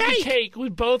eat your grab cake. the cake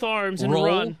with both arms and Roll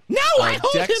run. No, I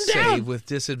hold dex him down. save with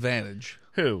disadvantage.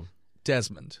 Who?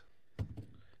 Desmond.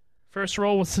 First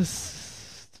roll was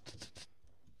this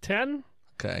 10.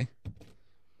 Okay.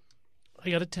 I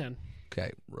got a 10.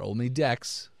 Okay. Roll me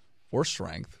dex or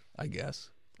strength, I guess.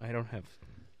 I don't have...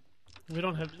 We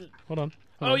don't have. Hold on.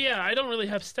 Oh yeah, I don't really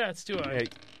have stats, do I? Hey,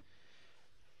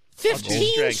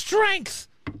 15 strength.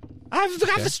 I've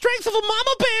got the strength of a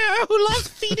mama bear who loves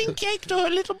feeding cake to her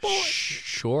little boy.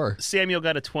 Sure. Samuel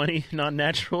got a 20,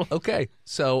 non-natural. Okay.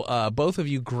 So both of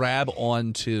you grab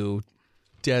onto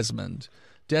Desmond.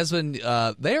 Desmond,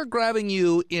 they are grabbing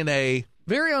you in a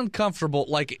very uncomfortable,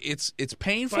 like it's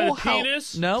painful. By the how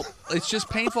penis? No, it's just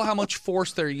painful how much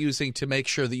force they're using to make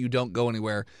sure that you don't go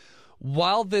anywhere,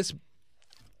 while this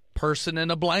person in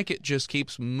a blanket just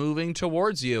keeps moving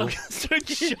towards you. Start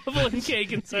shoveling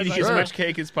cake inside Eating my as Sure. much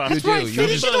cake as possible. You do. Right, You're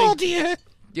finish just, it all, dear.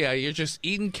 yeah, you're just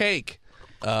eating cake.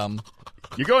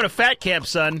 You're going to fat camp,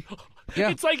 son. Yeah.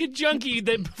 It's like a junkie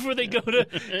that before they go to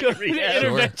Rehab.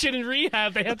 intervention and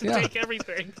rehab, they have to Yeah. take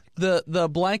everything. The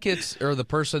blanket, or the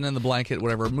person in the blanket,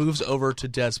 whatever, moves over to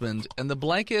Desmond, and the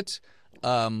blanket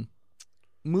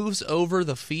moves over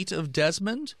the feet of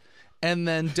Desmond, and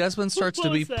then Desmond starts to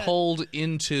What be was that? pulled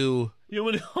into You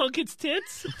want to honk its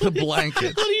tits? the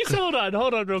blanket. What do you?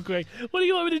 Hold on, real quick. What do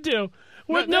you want me to do?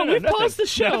 What, No, we nothing. paused the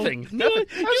show. Nothing. No, Nothing.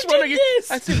 I you was did wondering.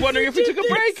 this. I was wondering if we took a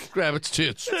break. Grab its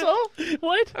tits. That's all.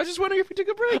 What? I was just wondering if we took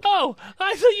a break. Oh,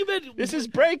 I thought you meant This is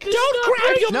break. Don't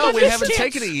grab your No, we mother's haven't tits.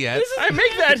 taken it yet. This is- I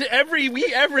make that every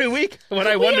week when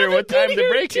I We wonder haven't what time been the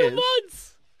here break 2 is.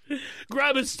 months.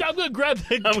 Grab it. Stop. I'm gonna grab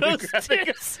the I'm gonna ghost grab the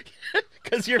tits.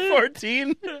 Because you're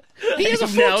 14. He is a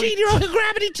Now- 14-year-old who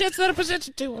grab any tits that are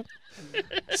presented to him.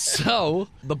 So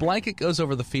the blanket goes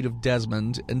over the feet of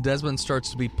Desmond, and Desmond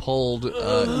starts to be pulled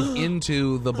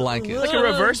into the blanket. Like a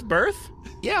reverse birth?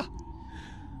 Yeah.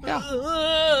 Yeah.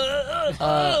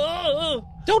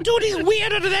 Don't do anything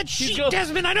weird under that sheet,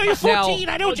 Desmond. I know you're 14.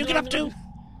 I know what you get up to.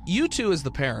 You two, as the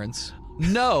parents,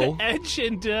 know Edge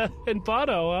and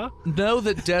Bono, huh? know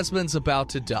that Desmond's about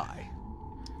to die.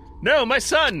 No, my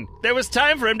son. There was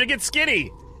time for him to get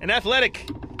skinny and athletic.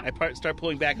 I start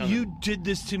pulling back on him. You did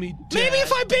this to me, Dad. Maybe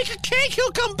if I bake a cake, he'll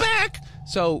come back.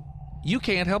 So you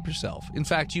can't help yourself. In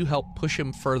fact, you help push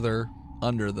him further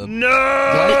under the No!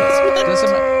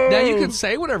 Now, you can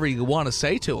say whatever you want to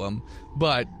say to him,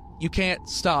 but you can't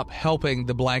stop helping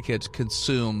the blanket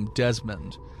consume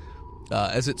Desmond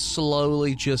as it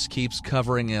slowly just keeps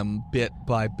covering him bit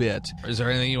by bit. Is there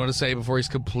anything you want to say before he's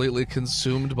completely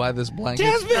consumed by this blanket?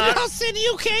 Desmond, I'll send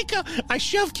you cake. I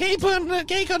shove cake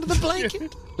under the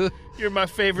blanket. You're my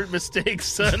favorite mistake,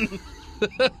 son.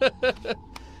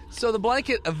 So the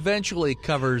blanket eventually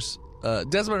covers...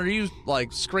 Desmond, are you,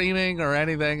 like, screaming or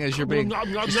anything as you're being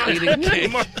eating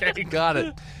cake? More cake. Got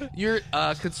it. You're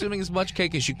consuming as much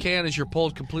cake as you can as you're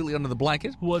pulled completely under the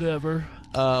blanket. Whatever.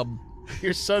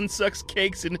 Your son sucks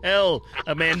cakes in hell,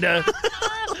 Amanda.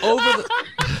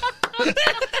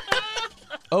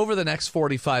 Over the next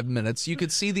 45 minutes, you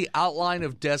could see the outline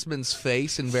of Desmond's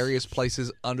face in various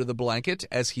places under the blanket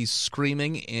as he's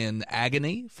screaming in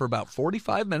agony for about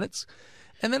 45 minutes,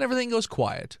 and then everything goes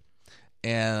quiet.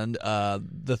 And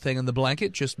the thing in the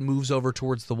blanket just moves over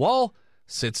towards the wall,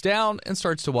 sits down, and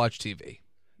starts to watch TV.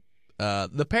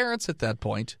 The parents at that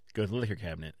point Go to the liquor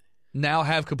cabinet. now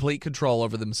have complete control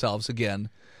over themselves again.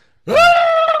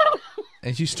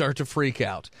 And you start to freak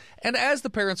out. And as the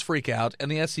parents freak out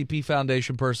and the SCP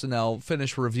Foundation personnel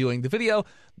finish reviewing the video,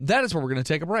 that is where we're going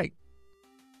to take a break.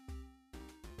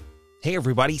 Hey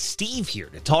everybody, Steve here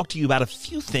to talk to you about a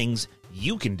few things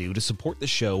you can do to support the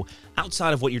show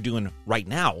outside of what you're doing right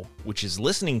now, which is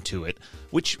listening to it,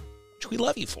 which we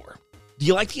love you for. Do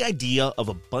you like the idea of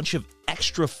a bunch of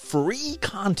extra free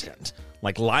content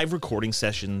like live recording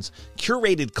sessions,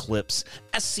 curated clips,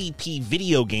 SCP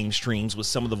video game streams with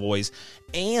some of the voice,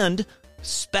 and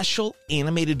special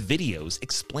animated videos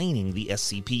explaining the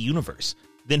SCP universe?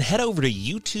 Then head over to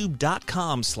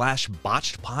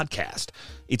youtube.com/botchedpodcast.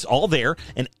 It's all there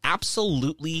and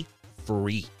absolutely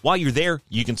free. While you're there,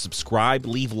 you can subscribe,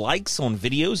 leave likes on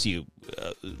videos you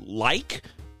like,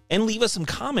 and leave us some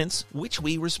comments, which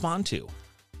we respond to.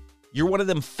 You're one of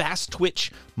them fast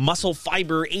twitch, muscle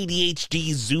fiber,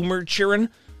 ADHD zoomer children?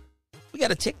 We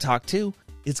got a TikTok too.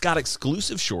 It's got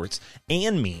exclusive shorts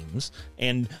and memes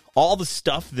and all the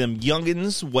stuff them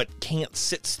youngins what can't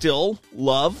sit still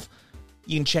love.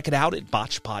 You can check it out at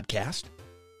Botch Podcast.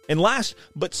 And last,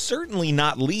 but certainly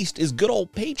not least, is good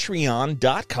old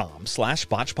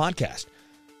patreon.com/botchpodcast.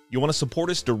 You want to support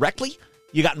us directly?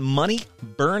 You got money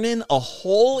burning a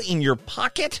hole in your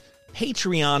pocket?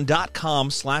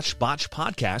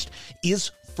 Patreon.com/botchpodcast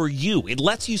is for you. It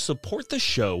lets you support the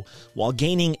show while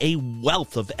gaining a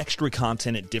wealth of extra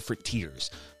content at different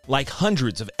tiers, like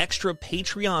hundreds of extra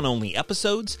Patreon-only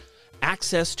episodes,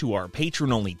 access to our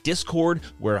patron-only Discord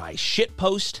where I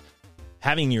shitpost,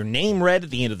 having your name read at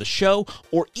the end of the show,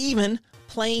 or even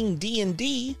playing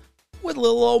D&D with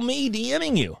little old me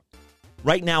DMing you.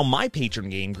 Right now, my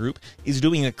patron game group is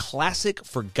doing a classic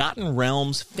Forgotten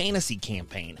Realms fantasy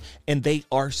campaign, and they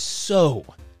are so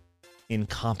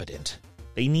incompetent.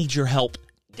 They need your help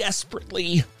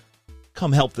desperately.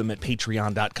 Come help them at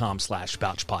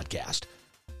patreon.com/botchpodcast.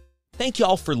 Thank you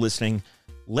all for listening.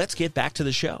 Let's get back to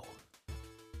the show.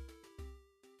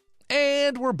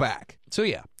 And we're back. So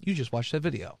yeah, you just watched that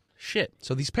video. Shit.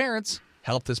 So these parents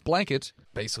help this blanket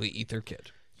basically eat their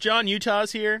kid. John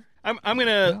Utah's here. I'm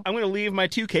gonna leave my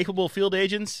two capable field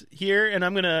agents here, and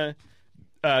I'm gonna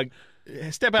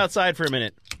step outside for a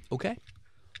minute. Okay.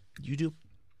 You do.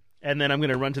 And then I'm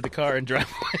gonna run to the car and drive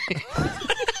away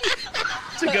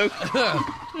to go.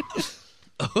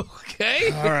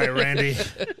 Okay. All right, Randy.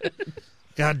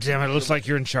 God damn it! It looks like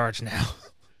you're in charge now.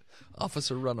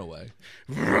 Officer Runaway.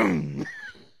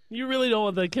 You really don't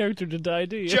want that character to die,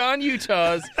 do you? John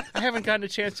Utah's. I haven't gotten a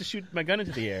chance to shoot my gun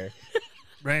into the air.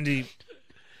 Randy,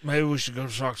 maybe we should go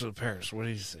talk to the parents. What do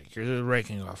you think? You're the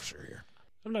ranking officer here.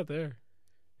 I'm not there.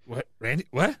 What, Randy?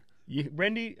 What?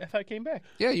 Randy, I thought came back.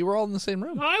 Yeah, you were all in the same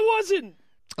room. I wasn't.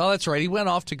 Oh, that's right. He went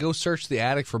off to go search the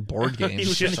attic for board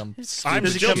games. I'm Does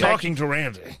he still come back? talking to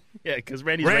Randy. Yeah, because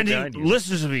Randy's right Randy, behind you.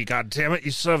 listen to me, goddammit,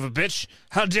 you son of a bitch.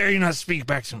 How dare you not speak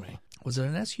back to me? Was it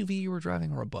an SUV you were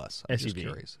driving or a bus? I'm just SUV.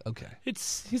 curious. Okay.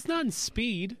 He's not in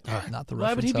speed. Not the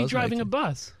Why would he reference I be was driving a making.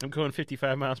 bus? I'm going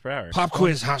 55 miles per hour. Pop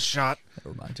quiz, hot shot.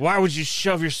 Never mind. Why would you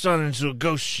shove your son into a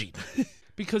ghost sheet?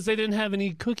 Because they didn't have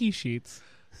any cookie sheets.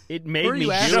 It made Where are me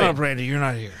you at? do Shut it. up, Randy. You're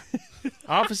not here.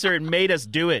 Officer, it made us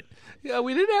do it. Yeah,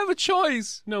 we didn't have a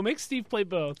choice. No, make Steve play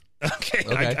both. Okay.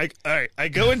 Okay. All right. I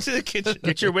go into the kitchen.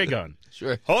 Get your wig on.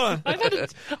 Sure. Hold on. I've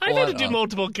had to do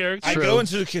multiple characters. I go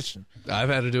into the kitchen. I've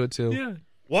had to do it too. Yeah.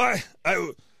 Why?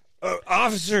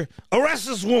 Officer, arrest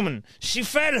this woman. She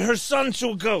fed her son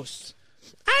to a ghost.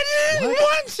 I didn't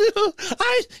want to.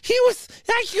 I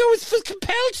was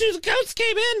compelled to. The ghost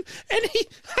came in, and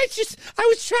I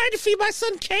was trying to feed my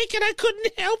son cake, and I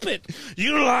couldn't help it.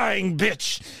 You lying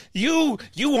bitch. You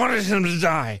wanted him to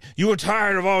die. You were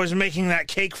tired of always making that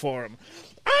cake for him.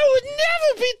 I would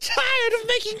never be tired of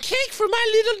making cake for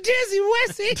my little Desi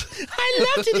Wessie. I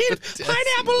loved it.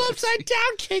 Pineapple upside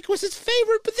down cake was his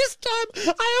favorite, but this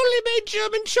time I only made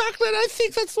German chocolate. I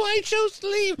think that's why he chose to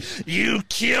leave. You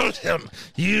killed him,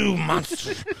 you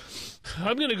monster.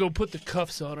 I'm going to go put the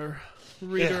cuffs on her.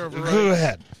 Read her of Go rights.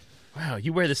 ahead. Wow,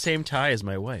 you wear the same tie as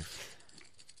my wife.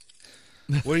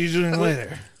 What are you doing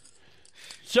later?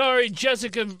 Sorry,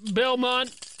 Jessica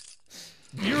Belmont.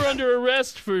 You're under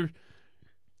arrest for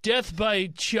death by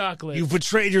chocolate. You've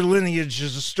betrayed your lineage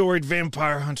as a storied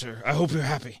vampire hunter. I hope you're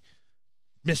happy.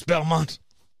 Miss Belmont.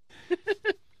 Do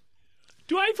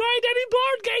I find any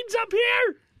board games up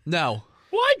here? No.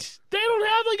 What? They don't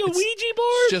have like a Ouija board?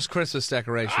 It's just Christmas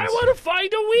decorations. I want to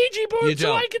find a Ouija You board so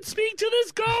don't. I can speak to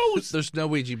this ghost. There's no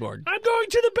Ouija board. I'm going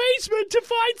to the basement to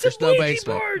find some There's no Ouija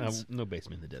basement. boards. No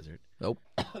basement in the desert. Nope.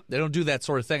 They don't do that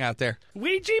sort of thing out there.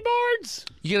 Ouija boards?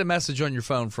 You get a message on your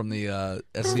phone from the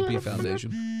SCP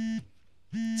Foundation.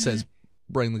 It says,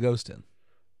 bring the ghost in.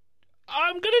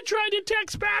 I'm going to try to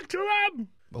text back to them.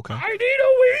 Okay. I need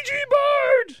a Ouija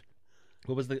board.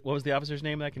 What was the officer's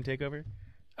name that I can take over?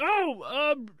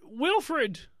 Oh,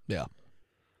 Wilfred. Yeah.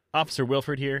 Officer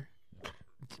Wilford here.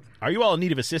 Are you all in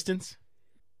need of assistance?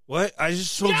 What? I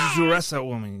just told you to arrest that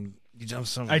woman. You dumb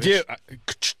son of a I bitch.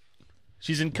 do.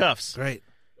 She's in cuffs. Great.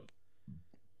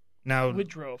 Now,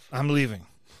 Woodruff. I'm leaving.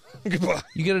 Goodbye.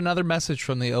 You get another message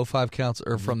from the O5 Council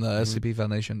or from the SCP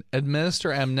Foundation. Administer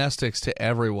amnestics to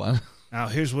everyone. Now,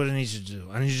 here's what I need you to do.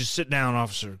 I need you to sit down,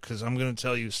 officer, because I'm going to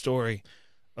tell you a story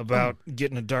about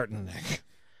getting a dart in the neck.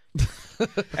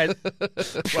 And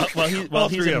while All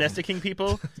he's three of them. amnesticing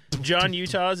people, John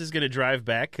Utah's is going to drive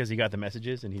back because he got the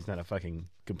messages and he's not a fucking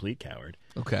complete coward.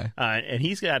 Okay. And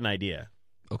he's got an idea.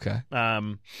 Okay.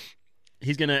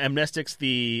 He's going to amnestics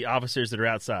the officers that are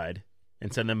outside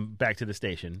and send them back to the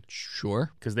station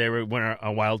Sure. because they went on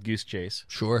a wild goose chase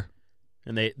Sure.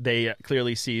 and they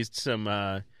clearly seized some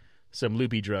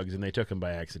loopy drugs and they took them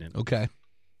by accident. Okay.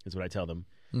 Is what I tell them.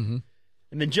 Mm-hmm.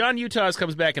 And then John Utah's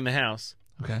comes back in the house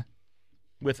Okay.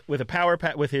 with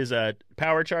a with his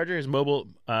power charger, his mobile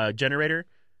generator,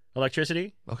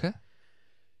 electricity. Okay.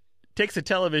 Takes the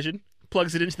television,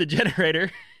 plugs it into the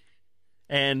generator,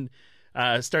 and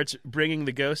starts bringing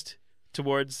the ghost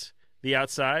towards the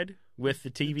outside with the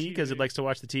TV because it likes to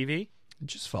watch the TV. It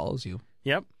just follows you.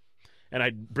 Yep. And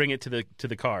I bring it to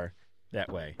the car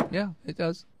that way. Yeah, it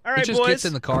does. All right, it just boys. gets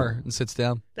in the car and sits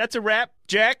down. That's a wrap.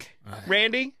 Jack,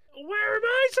 Randy. Where am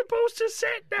I supposed to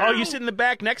sit now? Oh, you sit in the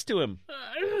back next to him.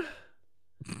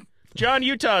 John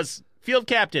Utah's field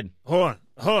captain. Hold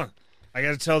on. I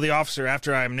got to tell the officer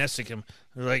after I amnestic him.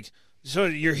 They're like, so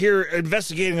you're here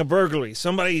investigating a burglary.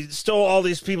 Somebody stole all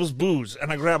these people's booze.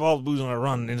 And I grab all the booze and I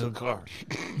run into the car.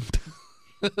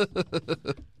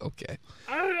 Okay.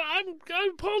 I'm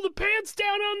going to pull the pants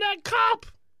down on that cop.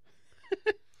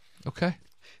 Okay.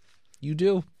 You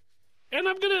do. And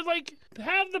I'm going to,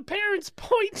 have the parents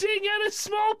pointing at a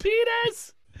small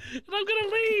penis. And I'm going to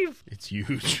leave. It's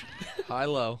huge. High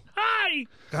low. Hi.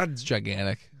 God It's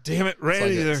gigantic. damn it, It's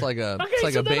Randy. like a Okay, it's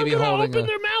like so a then baby I'm going to holding open a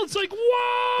their mouths like,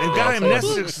 whoa. They've got it's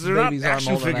like amnestics. They're not baby's arm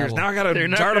action holding an figures. apple. Now I got to They're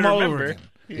not dart them gonna all over remember.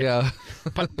 again. Yeah.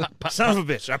 Son of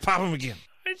a bitch. I pop them again.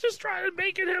 I'm just trying to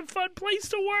make it a fun place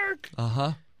to work.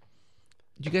 Uh-huh.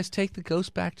 Did you guys take the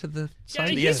ghost back to the Yeah,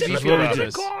 site? Yes, he's in he's the what back we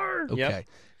of the do. car. Okay. Yep.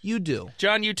 You do.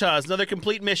 John Utah's another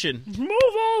complete mission Move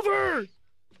over.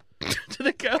 to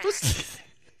the ghost.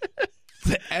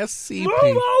 The SCP.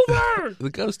 Move over. The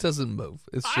ghost doesn't move.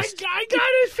 It's I just got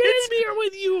to fit in here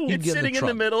with you. You It's get in the sitting in the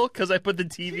trunk. middle because I put the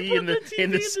TV in the TV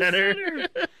in the center.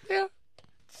 yeah.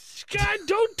 God,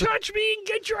 don't touch me and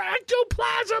get your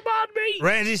ectoplasm on me.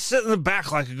 Randy, sit in the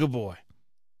back like a good boy.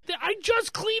 I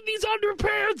just cleaned these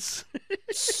underpants.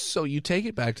 So you take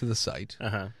it back to the site,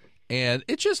 Uh-huh. and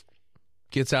it just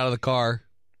gets out of the car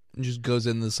and just goes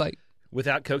into the site.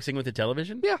 Without coaxing with the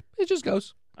television? Yeah, it just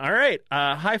goes. All right.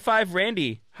 High five,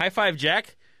 Randy. High five,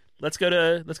 Jack. Let's go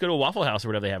to a Waffle House or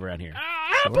whatever they have around here.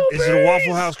 Applebee's! Is it a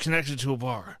Waffle House connected to a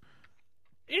bar?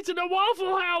 It's in a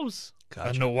Waffle House.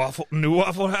 A new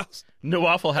Waffle House? No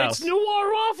Waffle House. It's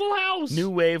Noir Waffle House. New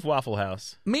Wave Waffle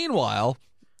House. Meanwhile,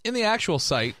 in the actual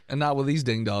site, and not with these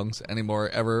ding-dongs anymore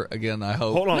ever again, I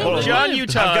hope. Hold on. John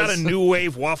Utah. I've got a new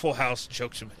wave Waffle House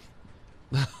joke to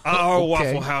make. Our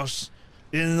Waffle House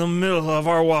in the middle of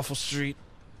our Waffle Street.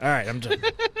 All right, I'm done.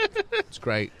 It's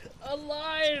great.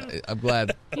 Alive. I'm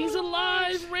glad. He's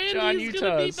alive. John Randy's going to be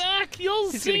Utah's. back.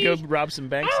 You'll He's see. going to go rob some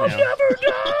banks I'll now. never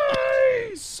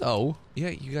die. So, yeah,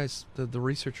 you guys, the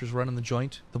researchers running the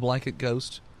joint, the blanket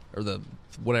ghost, or the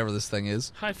whatever this thing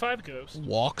is, High five, Ghost.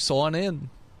 walks on in.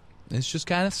 It's just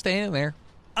kind of standing there.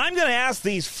 I'm going to ask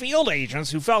these field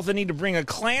agents who felt the need to bring a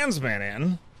Klansman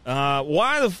in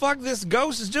why the fuck this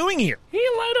ghost is doing here. He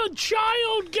let a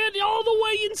child get all the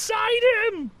way inside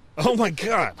him. Oh, my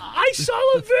God. I saw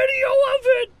a video of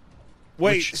it,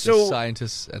 Wait, Which the so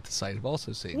scientists at the site have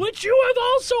also seen. which you have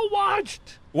also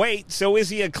watched. is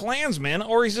he a Klansman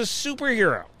or he's a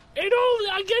superhero?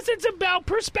 I guess it's about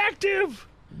perspective.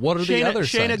 What are the other Shayna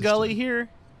scientists Gully doing? here.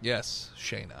 Yes,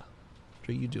 Shayna. What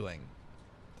are you doing?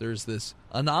 There's this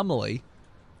anomaly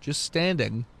just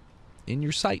standing in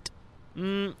your sight.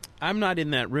 I'm not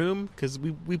in that room because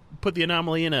we put the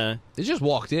anomaly in a... It just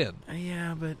walked in.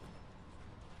 Yeah, but...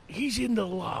 He's in the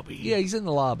lobby. Yeah, he's in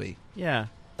the lobby. Yeah.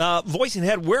 Voice and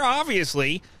Head, we're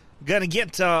obviously going to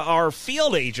get our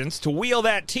field agents to wheel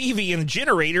that TV and the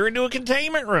generator into a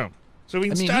containment room so we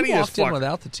can study he this walked in fucker.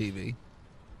 without the TV.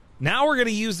 Now we're going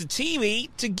to use the TV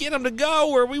to get him to go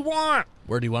where we want.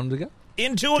 Where do you want him to go?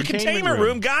 Into a Containment containment room.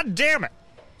 room. God damn it.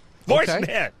 Voice Okay. and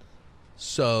Head.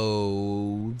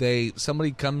 So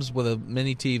somebody comes with a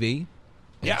mini TV and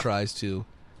Yeah. tries to,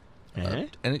 Eh?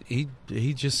 and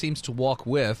he just seems to walk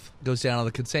with, goes down to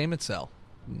the containment cell,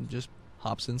 and just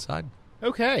hops inside.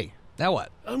 Okay. Now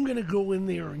what? I'm going to go in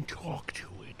there and talk to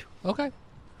it. Okay.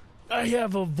 I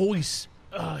have a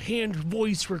hand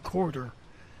voice recorder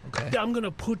Okay. that I'm going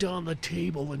to put on the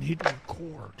table and hit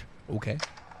record. Okay.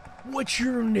 What's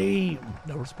your name?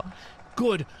 No response.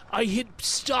 Good. I hit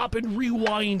stop and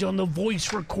rewind on the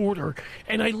voice recorder,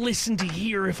 and I listen to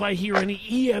hear if I hear any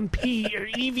EMP or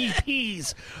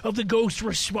EVPs of the ghost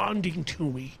responding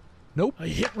to me. Nope. I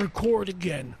hit record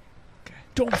again. Okay.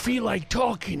 Don't feel like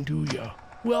talking, do ya?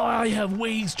 Well, I have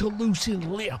ways to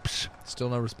loosen lips. Still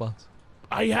no response.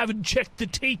 I haven't checked the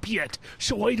tape yet,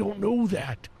 so I don't know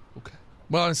that. Okay.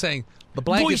 Well, I'm saying the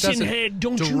blanket Voice in doesn't head,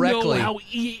 don't you directly. know how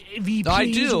EVPs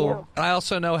I do. work? I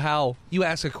also know how you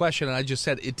ask a question and I just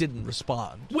said it didn't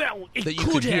respond. Well, it that you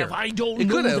could could have. hear. I don't It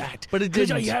know could have, that. but it 'cause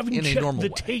I didn't haven't in a checked normal the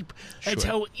way. tape. That's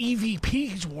Sure. how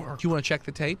EVPs work. Do you want to check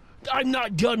the tape? I'm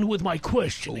not done with my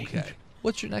questioning. Okay.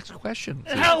 What's your next question?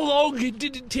 How long did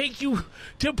it take you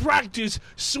to practice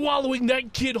swallowing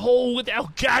that kid whole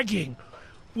without gagging?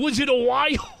 Was it a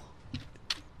while?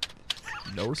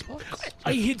 No response.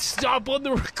 I hit stop on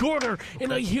the recorder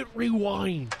and I hit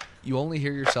rewind. You only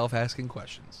hear yourself asking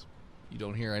questions. You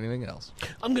don't hear anything else.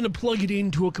 I'm going to plug it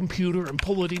into a computer and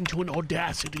pull it into an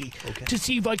Audacity Okay. to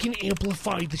see if I can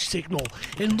amplify the signal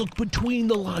and look between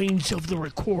the lines of the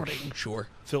recording. Sure.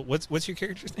 Phil, what's your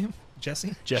character's name?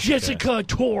 Jesse? Jessica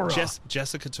Tora.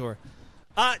 Jessica Tor.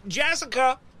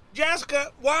 Jessica,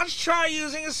 why don't you try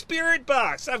using a spirit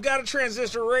box? I've got a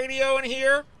transistor radio in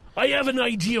here. I have an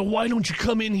idea. Why don't you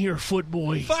come in here,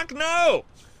 footboy? Fuck no.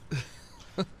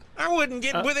 I wouldn't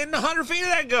get within 100 feet of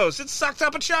that ghost. It sucked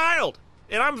up a child.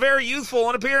 And I'm very youthful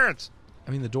in appearance.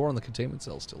 I mean, the door on the containment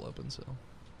cell is still open, so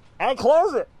I'll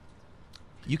close it.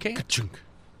 you can't.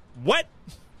 What?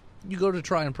 You go to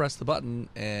try and press the button,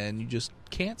 and you just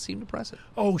can't seem to press it.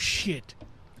 Oh, shit.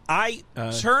 I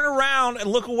turn around and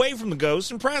look away from the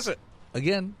ghost and press it.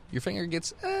 Again, your finger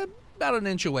gets about an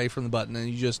inch away from the button, and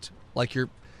you just like you're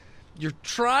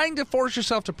trying to force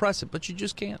yourself to press it, but you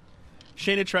just can't.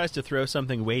 Shayna tries to throw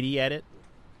something weighty at it.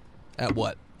 At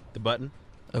what? The button.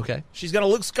 Okay, She's going to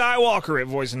Luke Skywalker at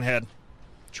Voice and Head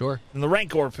sure. in the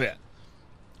Rancor pit.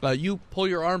 You pull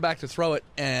your arm back to throw it,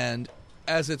 and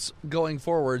as it's going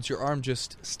forwards, your arm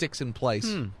just sticks in place,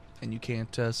 and you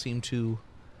can't seem to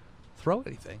throw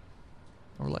anything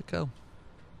or let go.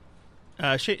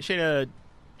 Shayna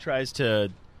tries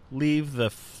to leave the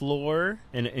floor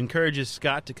and encourages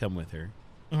Scott to come with her.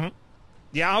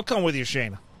 Yeah, I'll come with you,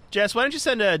 Shayna. Jess, why don't you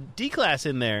send a D-class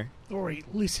in there? All right,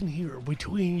 listen here.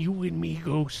 Between you and me,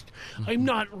 Ghost, I'm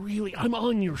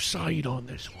on your side on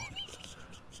this one.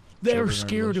 They're Children are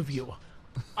scared of you.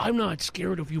 I'm not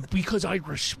scared of you because I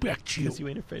respect you. You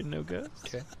ain't afraid of no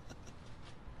ghosts? Okay.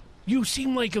 You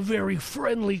seem like a very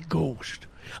friendly ghost.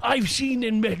 I've seen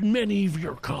and met many of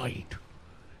your kind,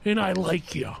 and I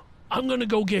like you. I'm gonna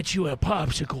go get you a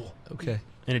popsicle. Okay.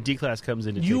 And a D-class comes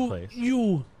in to take place.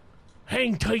 You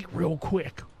hang tight real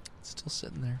quick. It's still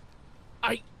sitting there.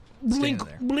 Blink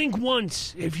there. blink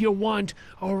once if you want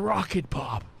a rocket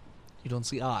pop. You don't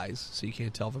see eyes, so you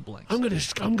can't tell if it blinks.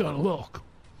 I'm gonna look.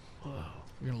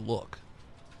 You're gonna look.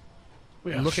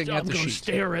 Yeah, Looking at I'm the gonna sheet.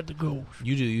 stare at the ghost.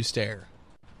 You do. You stare.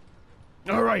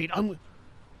 All right, I'm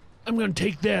gonna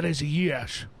take that as a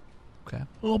yes. Okay.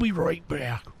 I'll be right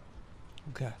back.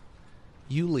 Okay.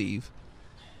 You leave.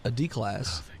 A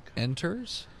D-class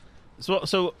enters.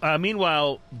 So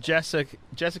meanwhile,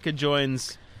 Jessica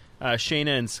joins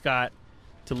Shayna and Scott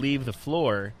to leave the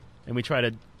floor, and we try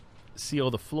to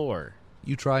seal the floor.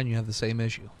 You try and you have the same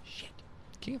issue. Shit.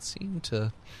 Can't seem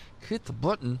to hit the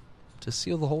button to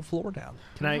seal the whole floor down.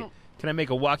 Can I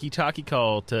make a walkie-talkie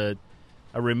call to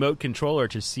a remote controller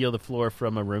to seal the floor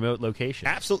from a remote location?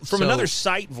 Absolutely. From So- another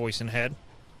site voice in head.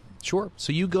 Sure.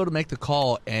 So you go to make the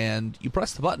call and you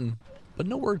press the button, but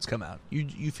no words come out.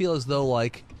 You feel as though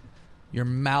like your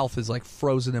mouth is like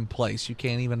frozen in place. You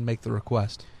can't even make the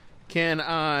request. Can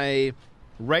I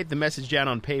write the message down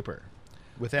on paper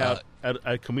without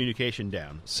a communication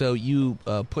down? So you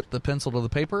put the pencil to the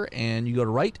paper and you go to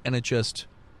write, and it just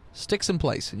sticks in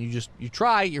place. And you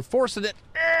try, you're forcing it.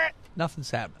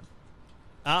 Nothing's happening.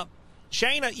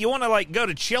 Shayna, you want to like go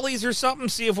to Chili's or something?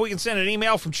 See if we can send an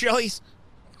email from Chili's.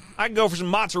 I can go for some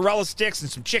mozzarella sticks and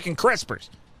some chicken crispers.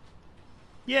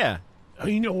 Yeah.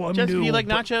 I know I'm Jessica, new. you like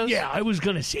but- nachos? Yeah, I was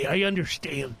gonna say I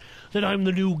understand that I'm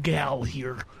the new gal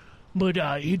here, but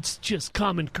it's just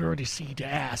common courtesy to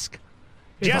ask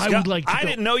if Jessica, I would like to I go.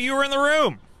 didn't know you were in the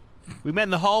room. We met in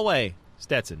the hallway,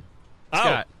 Stetson. Oh.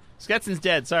 Scott. Stetson's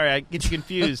dead. Sorry, I get you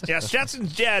confused. Yeah,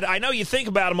 Stetson's dead. I know you think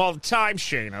about him all the time,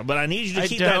 Shayna, but I need you to I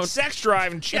keep don't. that sex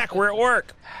drive in check. We're at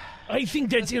work. I think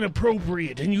that's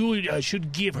inappropriate, and you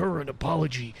should give her an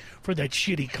apology for that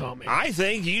shitty comment. I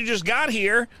think you just got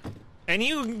here, and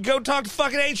you can go talk to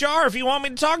fucking HR if you want me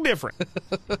to talk different.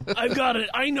 I got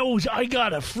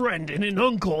a friend and an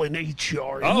uncle in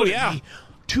HR. It Oh, wouldn't yeah. be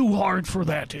too hard for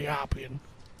that to happen.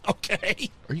 Okay.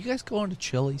 Are you guys going to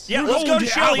Chili's? Yeah, We're let's go going to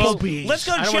to Chili's. Applebee's. Let's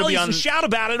go I to don't wanna be Chili's on- and shout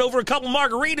about it over a couple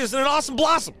margaritas and an awesome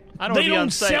blossom. I don't They want to be on don't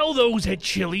site. sell those at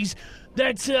Chili's.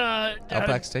 That's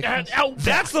Outback Steakhouse? Outback.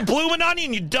 That's the bloomin'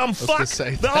 onion, you dumb fuck. gonna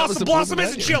say, the that was awesome the blossom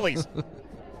Bloomin' isn't Onion. Chili's.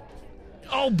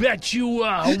 I'll bet you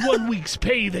 1 week's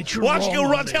pay that you're Why don't you wrong go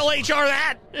on run this. tell HR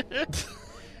that?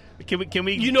 Can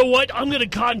we? You know what? I'm going to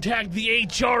contact the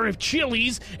HR of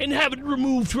Chili's and have it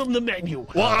removed from the menu.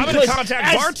 Well, I'm going to Because contact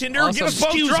as- bartender and get us both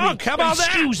Excuse drunk. me, How about that?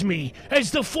 Excuse me.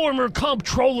 As the former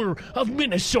comptroller of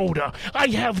Minnesota, I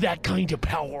have that kind of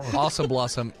power. Awesome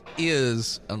Blossom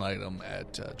is an item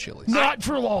at Chili's. Not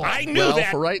for long. I knew Well,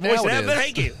 that. for right Voice now it that, is.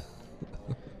 Thank you.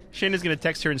 Shayna's going to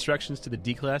text her instructions to the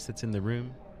D-class that's in the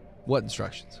room What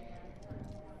instructions?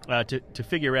 to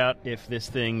figure out if this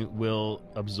thing will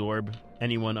absorb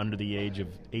anyone under the age of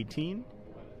 18.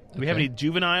 Do we have Okay. any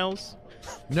juveniles?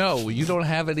 No, you don't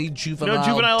have any juvenile,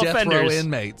 juvenile death offenders. row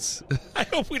inmates. I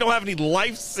hope we don't have any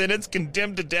life sentence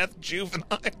condemned to death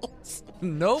juveniles.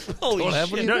 Nope. Holy don't have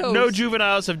shit. any of No, those. no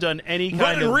juveniles have done any kind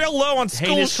Running of real low on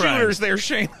school heinous crime. shooters there,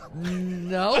 Shane.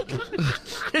 No.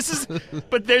 This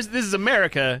is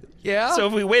America. Yeah. So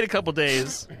if we wait a couple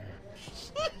days,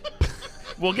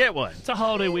 we'll get one. It's a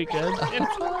holiday weekend.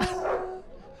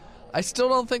 I still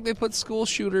don't think they put school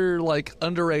shooter like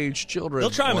underage children They'll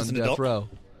try 'em on as an death adult. row.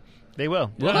 They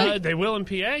will. They will in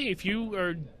PA if you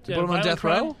are put 'em on death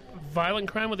row? violent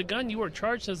crime with a gun. You are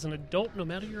charged as an adult, no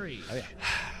matter your age.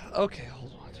 Okay,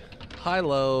 hold on. High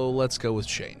low. Let's go with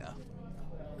Shayna.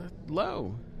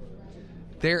 Low.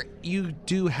 There, you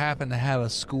do happen to have a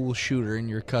school shooter in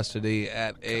your custody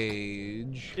at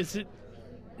age Is it?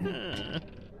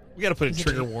 We got to put a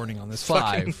trigger warning on this 5.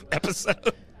 fucking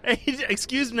episode. Hey,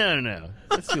 excuse no.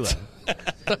 That's too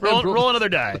low. roll another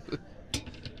die.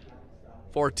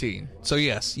 14. So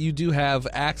yes, you do have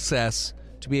access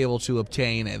to be able to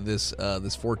obtain this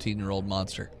 14-year-old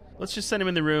monster. Let's just send him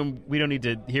in the room. We don't need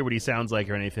to hear what he sounds like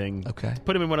or anything. Okay.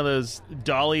 Put him in one of those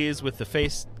dollies with the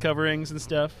face coverings and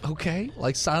stuff. Okay,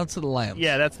 like Silence of the Lambs.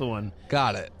 Yeah, that's the one.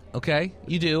 Got it. Okay,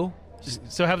 you do.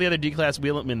 So have the other D-class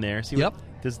wheel him in there. See Yep.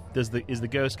 Is the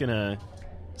ghost gonna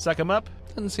suck him up?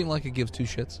 Doesn't seem like it gives two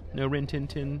shits. No Rin Tin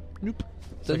Tin. Nope.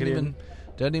 Suck Doesn't it even in.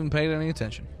 doesn't even pay any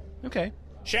attention. Okay.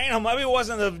 Shane, maybe it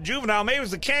wasn't the juvenile. Maybe it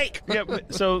was the cake. Yeah.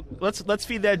 So let's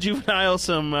feed that juvenile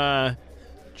some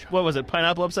What was it?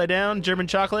 Pineapple upside down? German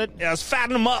chocolate? Yeah, let's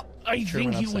fatten them up. I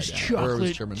think it was upside down. Or it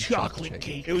was chocolate, German chocolate chocolate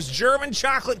cake. It was German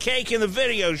chocolate cake in the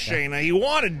video, Shayna. He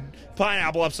wanted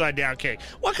pineapple upside down cake.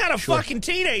 What kind of fucking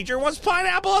teenager wants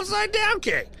pineapple upside down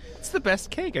cake? It's the best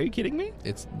cake. Are you kidding me?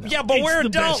 It's Yeah, but It's we're the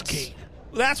best adults. cake.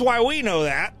 That's why we know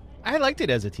that. I liked it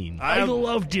as a teen. I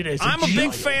loved it as I'm a big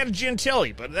child. fan of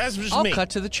Gentilly, but that's just I'll me. cut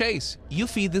to the chase. You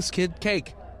feed this kid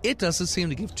cake. It doesn't seem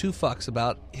to give two fucks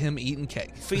about him eating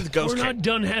cake. Feed the ghost We're cake. not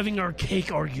done having our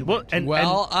cake argument.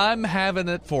 Well, and I'm having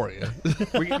it for you.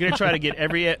 we're going to try to get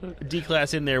every D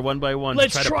class in there one by one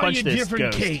let's to try to punch a this different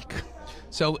ghost. cake.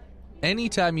 So,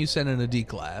 anytime you send in a D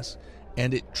class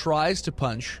and it tries to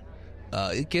punch,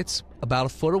 it gets about a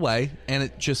foot away and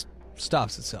it just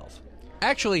stops itself.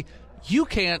 Actually, you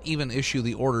can't even issue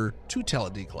the order to tell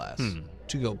a D class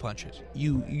to go punch it.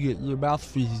 You get your mouth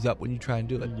freezes up when you try and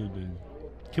do it.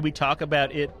 Can we talk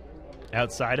about it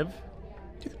outside of?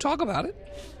 You can talk about it.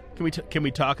 Can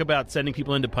we talk about sending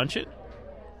people in to punch it?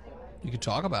 You can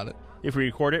talk about it. If we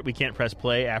record it, we can't press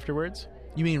play afterwards.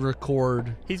 You mean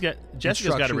record? Jessica's got a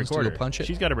Instructions to recorder. go punch it?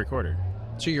 She's got a recorder.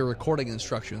 So you're recording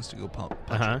instructions to go punch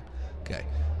it. Okay.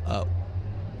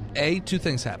 Two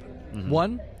things happen.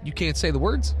 One, you can't say the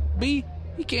words. B,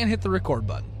 you can't hit the record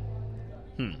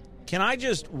button. Can I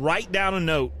just write down a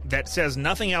note that says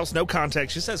nothing else, no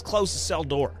context, just says close the cell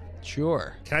door?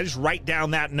 Sure. Can I just write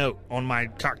down that note on my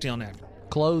cocktail napkin?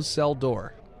 Close cell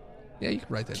door. Yeah, you can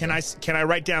write that down. Can I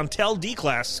write down tell D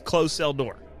class close cell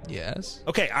door? Yes.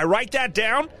 Okay, I write that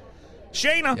down.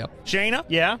 Shayna. Yep. Shayna.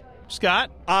 Yeah,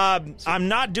 Scott. I'm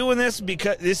not doing this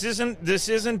because this isn't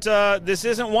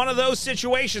one of those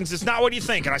situations. It's not what you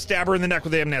think. And I stab her in the neck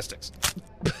with the amnestics.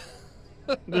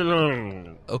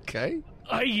 Okay.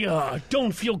 I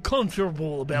don't feel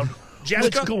comfortable about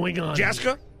Jessica, what's going on.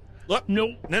 Jessica, look.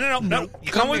 No. No.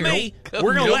 You come with here. me. Come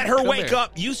We're gonna here. let her Come wake here.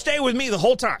 up. You stay with me the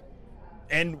whole time,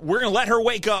 and we're gonna let her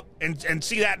wake up and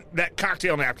see that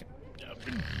cocktail napkin.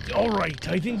 All right.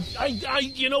 I think I.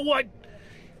 You know what?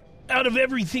 Out of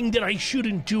everything that I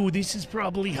shouldn't do, this is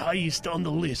probably highest on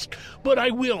the list. But I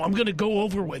will. I'm going to go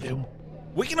over with him.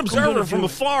 We can observe her from do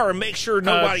it. afar and make sure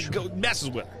nobody sure. messes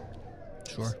with her.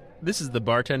 Sure. This is the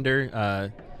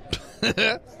bartender,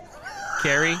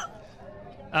 Carrie.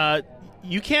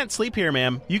 You can't sleep here,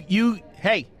 ma'am.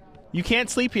 Hey, you can't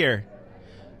sleep here.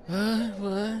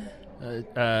 What?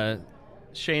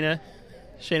 Shayna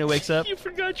wakes up. You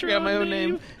forgot your I got my own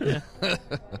name. Yeah.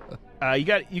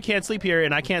 You can't sleep here,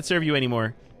 and I can't serve you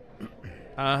anymore.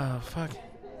 Fuck.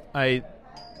 I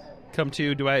come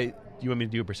to. Do you want me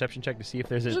to do a perception check to see if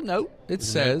there's There's a a note. It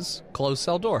says close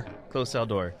cell door. closed cell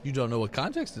door? You don't know what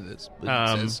context it is, but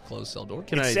it says close cell door.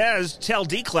 Can It I says tell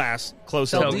D class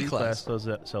close Tell cell D door. class. close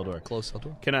cell door? Close cell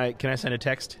door. Can I send a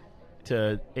text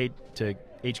to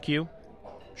HQ?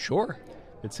 Sure.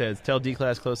 It says tell D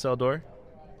class close cell door.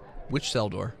 Which cell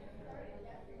door?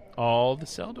 All the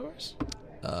cell doors.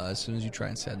 As soon as you try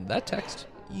and send that text,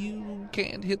 you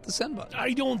can't hit the send button.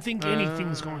 I don't think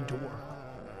anything's going to work.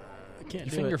 I can't Your do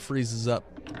finger it. freezes up.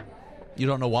 You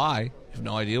don't know why. You have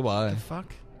no idea why.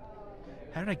 Fuck.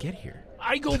 How did I get here?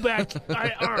 I go back.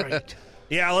 All right.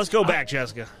 Yeah, let's go back,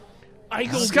 Jessica. I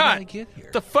go Scott! How did I get here?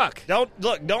 The fuck?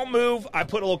 Don't move. I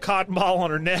put a little cotton ball on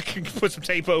her neck and put some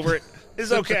tape over it.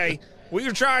 It's okay. We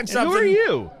were trying something. Who are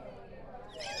you?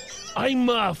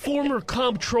 I'm former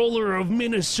comptroller of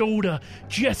Minnesota,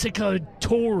 Jessica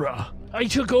Tora. I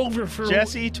took over for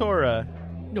Jesse Tora.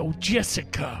 No,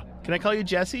 Jessica. Can I call you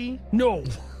Jesse? No.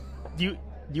 Do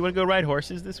you want to go ride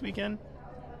horses this weekend?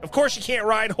 Of course, you can't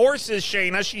ride horses,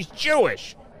 Shayna. She's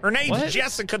Jewish. Her name's What?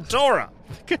 Jessica Tora.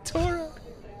 Katora.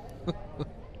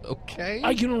 Okay.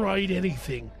 I can ride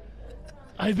anything.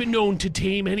 I've been known to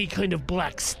tame any kind of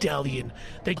black stallion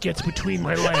that gets between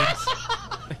my legs.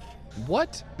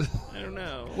 What? I don't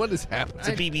know. What is happening? It's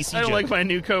a BBC I don't joke. like my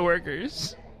new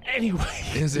coworkers. Anyway.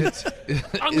 Is it?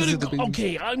 I'm is gonna it the go,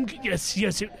 BBC? okay.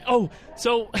 Yes.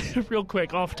 So real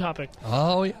quick, off topic.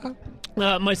 Oh yeah.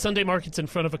 My Sunday market's in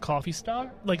front of a coffee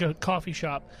store, like a coffee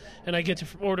shop, and I get to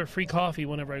order free coffee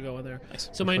whenever I go in there.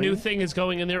 So my new thing is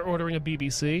going in there, ordering a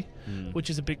BBC, which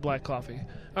is a big black coffee.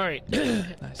 All right.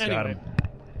 Got Anyway. him.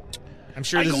 I'm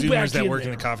sure I the go Zoomers back that in work in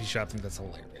there. the coffee shop think that's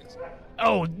hilarious.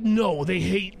 Oh no, they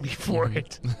hate me for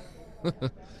it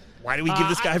Why do we give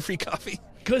this guy free coffee?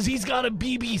 because he's got a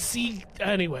BBC.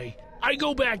 Anyway, I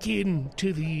go back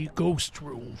into the ghost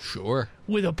room Sure.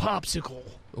 with a popsicle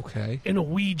Okay. and a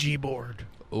Ouija board.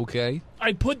 Okay.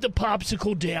 I put the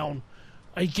popsicle down,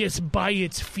 I guess by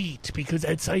its feet, because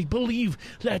I believe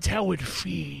that's how it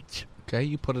feeds. Okay.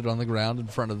 You put it on the ground in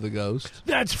front of the ghost.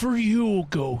 That's for you,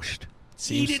 ghost.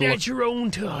 Seems Eat it to at look- your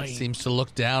own time. Seems to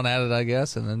look down at it, I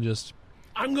guess, and then just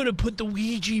I'm going to put the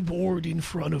Ouija board in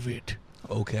front of it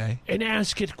Okay. and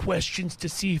ask it questions to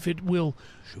see if it will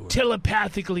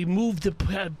telepathically move the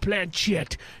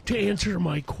planchette to answer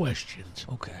my questions.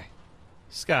 Okay.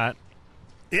 Scott,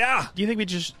 Yeah. do you think we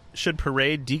just should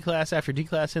parade D-class after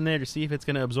D-class in there to see if it's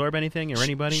going to absorb anything or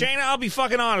anybody? Shayna, I'll be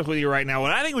fucking honest with you right now.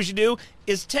 What I think we should do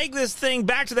is take this thing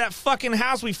back to that fucking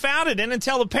house we found it in and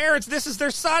tell the parents this is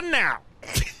their son now.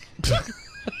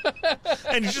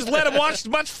 And just let him watch as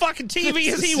much fucking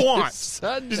TV as he wants.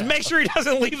 Just make sure he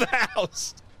doesn't leave the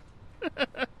house.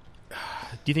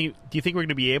 Do you think we're going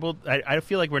to be able? I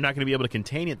feel like we're not going to be able to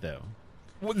contain it though.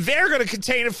 Well, they're going to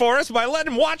contain it for us by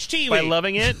letting him watch TV. By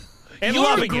loving it. and You're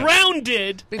loving it.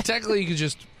 grounded. I mean, technically, you could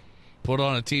just put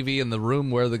on a TV in the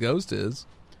room where the ghost is.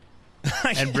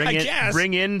 And I guess.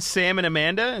 bring in Sam and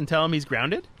Amanda and tell him he's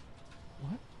grounded.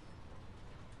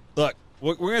 Look,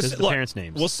 we're going This to is the parents'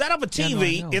 names. We'll set up a Yeah, no, I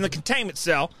TV know. in the containment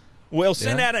cell. We'll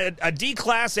send Yeah. out a D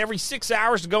class every 6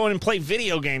 hours to go in and play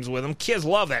video games with them. Kids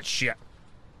love that shit.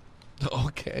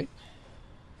 Okay.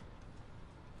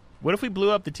 What if we blew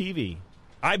up the TV?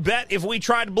 I bet if we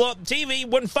tried to blow up the TV, it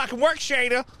wouldn't fucking work,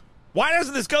 Shada. Why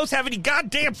doesn't this ghost have any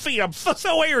goddamn feet? I'm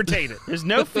so irritated. There's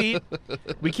no feet.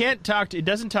 We can't talk to it.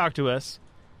 Doesn't talk to us.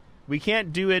 We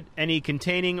can't do it any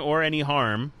containing or any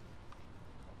harm.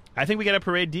 I think we got to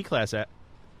parade D-class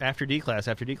after D-class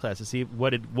after D-class to see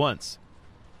what it wants.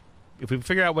 If we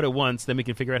figure out what it wants, then we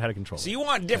can figure out how to control So it. you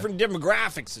want different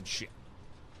demographics and shit.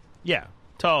 Yeah.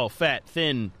 Tall, fat,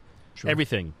 thin, Sure.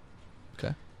 everything.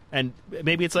 Okay. And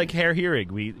maybe it's like hair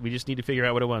hearing. We just need to figure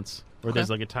out what it wants. Or Okay. there's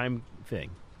like a time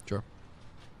thing. Sure.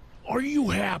 Are you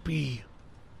happy?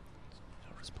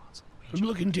 No response. I'm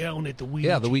looking down at the Ouija.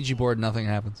 Yeah, the Ouija board, nothing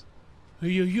happens.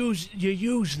 You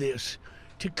use this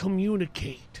to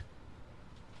communicate.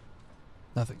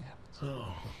 Nothing happens.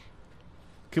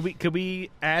 Could we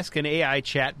ask an AI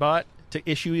chatbot to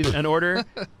issue an order?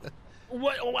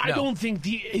 What? I No. don't think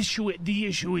the issue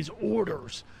is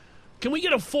orders. Can we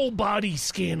get a full body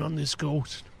scan on this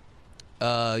ghost?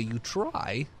 You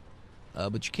try,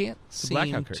 but you can't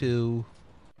blackout seem curtain.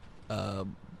 to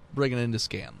bring it into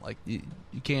scan. Like, you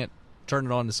can't turn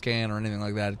it on to scan or anything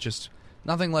like that. It just,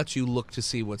 nothing lets you look to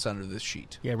see what's under this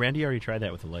sheet. Yeah, Randy already tried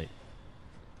that with the light.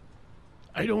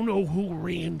 I don't know who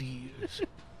Randy is.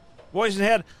 Boys and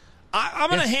head, I'm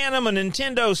going to hand him a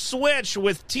Nintendo Switch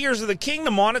with Tears of the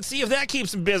Kingdom on it, see if that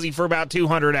keeps him busy for about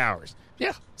 200 hours.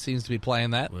 Yeah, seems to be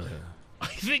playing that. I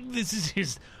think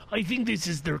this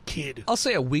is their kid. I'll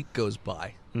say a week goes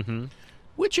by. Mm-hmm.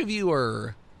 Which of you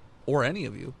are, or any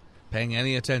of you, paying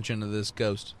any attention to this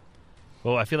ghost?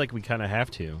 Well, I feel like we kind of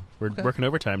have to. We're Okay. working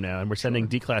overtime now, and we're sending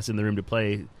D-class in the room to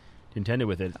play Nintendo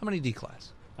with it. How many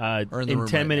D-class? Are in the room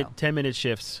 10 right minute now? 10-minute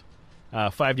shifts,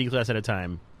 5 D-class at a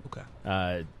time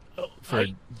Okay. for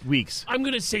weeks. I'm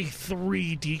gonna say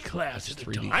 3 D class at a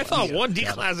 3D time. I thought one D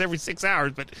class every 6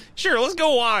 hours, but sure, let's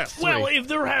go wild. Well, if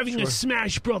they're having a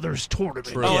Smash Brothers tournament,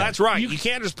 True. Oh, Yeah. that's right. You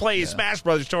can't just play a Smash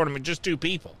Brothers tournament, just 2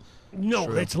 people.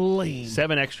 no, that's lame.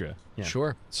 7 extra. Yeah.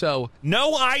 Sure. So,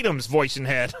 No items, voice and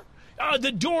head.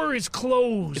 The door is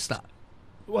closed. it's not.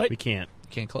 What? We can't. You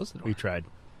can't close the door. We tried.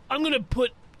 I'm gonna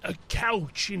put a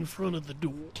couch in front of the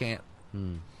door. Can't.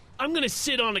 I'm gonna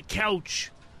sit on a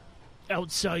couch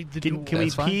outside the door. Can we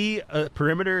That's fine. pee a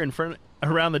perimeter in front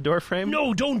around the door frame?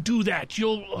 No, don't do that.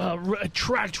 You'll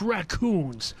attract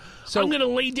raccoons. So- I'm going to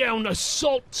lay down a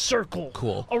salt circle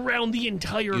Cool. around the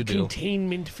entire You do.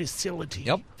 containment facility.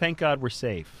 Yep. Thank God we're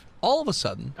safe. All of a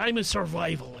sudden, I'm a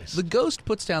survivalist. the ghost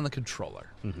puts down the controller.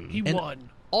 He And won.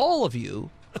 all of you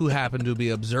who happen to be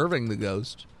observing the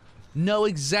ghost know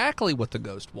exactly what the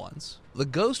ghost wants. The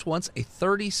ghost wants a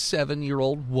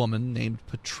 37-year-old woman named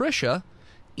Patricia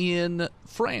in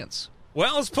France.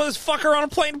 Well, let's put this fucker on a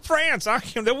plane to France.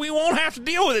 Then we won't have to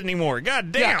deal with it anymore.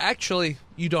 God damn. Yeah, actually,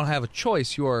 you don't have a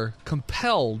choice. You are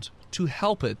compelled to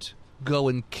help it go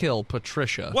and kill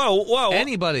Patricia. Whoa.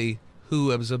 Anybody who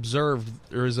has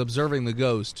observed or is observing the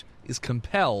ghost is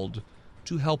compelled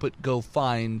to help it go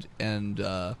find and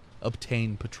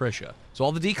obtain Patricia. So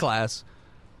all the D-class,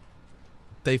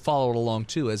 they follow it along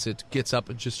too as it gets up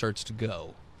and just starts to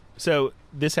go. So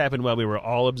this happened while we were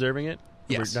all observing it?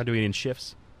 Yes. We're not doing it in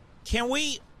shifts? Can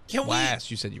we Last,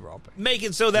 you said you were all paying. make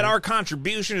it so that our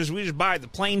contribution is we just buy the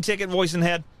plane ticket, voice and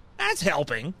head? That's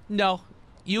helping. No,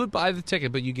 you would buy the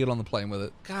ticket, but you get on the plane with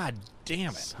it. God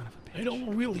damn it. I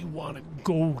don't really want to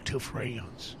go to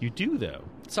France. You do, though.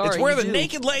 Sorry, It's where you the do.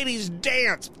 naked ladies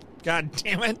dance. God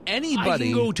damn it. I Anybody.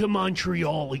 can go to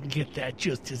Montreal and get that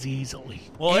just as easily.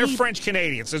 Well, they're Any- French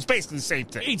Canadians, so it's basically the same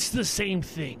thing. It's the same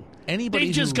thing. Anybody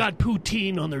They just who- got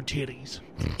poutine on their titties.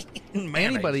 Mayonnaise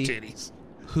anybody- titties.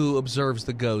 who observes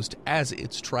the ghost as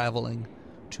it's traveling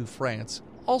to France,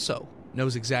 also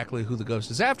knows exactly who the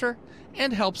ghost is after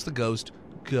and helps the ghost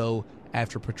go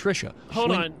after Patricia.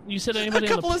 Hold on. You said anybody A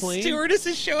couple on of the plane?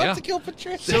 stewardesses show Yeah. up to kill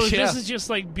Patricia. So Yeah. this is just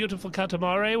like Beautiful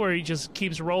Katamari, where he just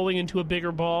keeps rolling into a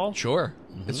bigger ball? Sure.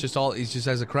 It's just he just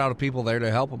has a crowd of people there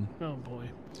to help him. Oh, boy.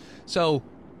 So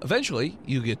eventually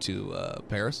you get to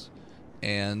Paris,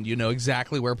 and you know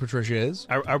exactly where Patricia is.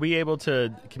 Are we able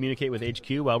to communicate with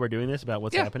HQ while we're doing this about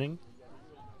what's Yeah. happening?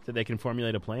 So they can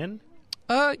formulate a plan?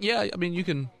 Yeah, I mean, you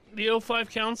can. The O5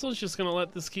 Council is just going to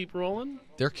let this keep rolling?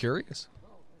 They're curious.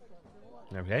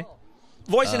 Okay.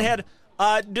 Voice in head,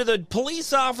 do the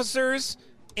police officers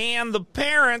and the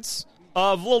parents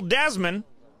of little Desmond,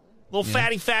 little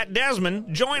fatty fat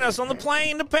Desmond, join us on the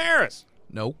plane to Paris?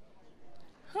 No.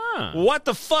 Huh. What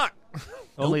the fuck?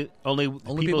 Only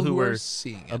People who are were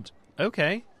seeing it.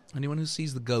 Okay. Anyone who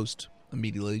sees the ghost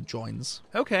immediately joins.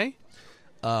 Okay.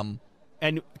 Um,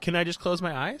 And can I just close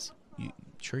my eyes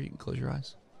sure, you can close your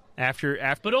eyes. after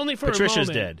But only for a Patricia's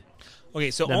moment. dead?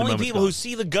 Okay, so Then the only moment's people gone. who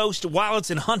see the ghost while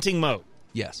it's in hunting mode.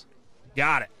 Yes.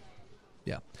 Got it.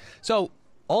 Yeah. So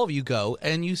all of you go,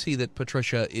 and you see that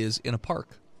Patricia is in a park,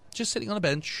 just sitting on a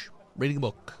bench, reading a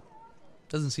book.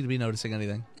 Doesn't seem to be noticing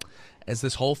anything. As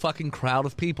this whole fucking crowd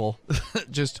of people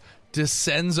just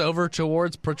descends over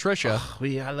towards Patricia.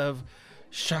 Oui, I love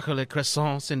chocolate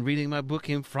croissants and reading my book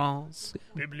in France.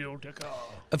 Biblioteca.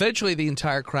 Eventually, the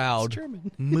entire crowd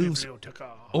moves Biblioteca.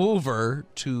 over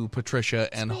to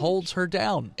Patricia and holds her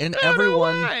down. And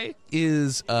everyone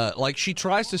is, like, she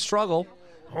tries to struggle,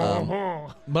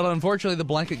 but unfortunately, the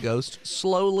blanket ghost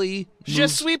slowly Je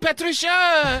suis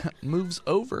Patricia! moves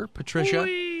over Patricia.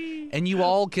 And you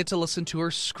all get to listen to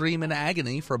her scream in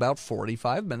agony for about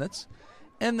 45 minutes.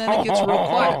 And then it gets real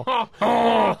quiet.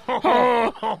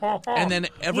 And then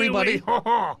everybody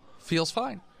feels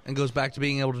fine and goes back to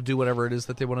being able to do whatever it is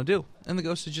that they want to do. And the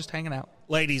ghost is just hanging out.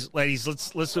 Ladies,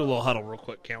 let's do a little huddle real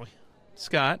quick, can we?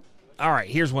 Scott. All right,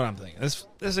 here's what I'm thinking. This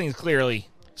thing is clearly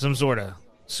some sort of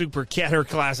super Keter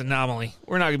class anomaly.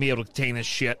 We're not going to be able to contain this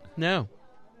shit. No.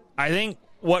 I think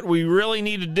what we really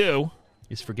need to do...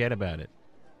 Just forget about it.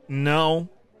 No.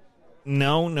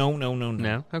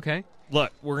 No? Okay.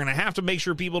 Look, we're going to have to make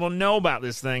sure people don't know about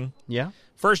this thing. Yeah?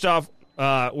 First off,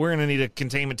 we're going to need a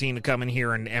containment team to come in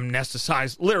here and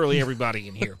amnesticize literally everybody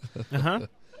in here. Uh-huh.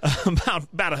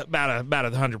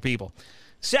 about 100 people.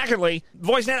 Secondly,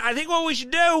 VoiceNet, I think what we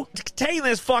should do to contain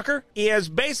this fucker is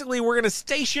basically we're going to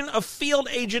station a field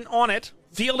agent on it.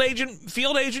 Field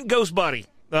agent Ghost Buddy.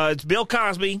 It's Bill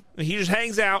Cosby. He just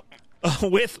hangs out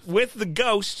with the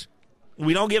ghost.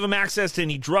 We don't give him access to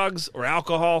any drugs or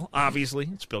alcohol, obviously.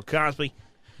 It's Bill Cosby.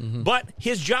 Mm-hmm. But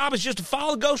his job is just to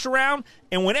follow the ghost around,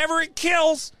 and whenever it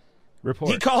kills,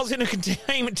 Report. he calls in a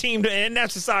containment team to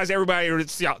anesthetize everybody.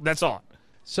 That's all.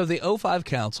 So the O5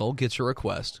 Council gets a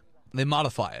request. They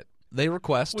modify it. They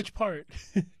request... Which part?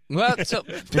 Well, so...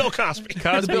 Bill Cosby.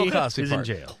 the Bill Cosby is part.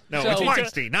 in jail. No, So- it's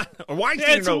Weinstein. Not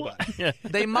Weinstein or nobody.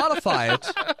 They modify it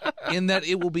in that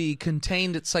it will be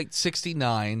contained at Site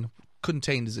 69.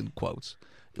 Contained is in quotes.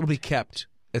 It'll be kept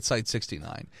at Site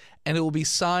 69. And it will be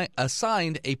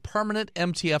assigned a permanent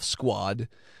MTF squad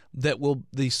that will...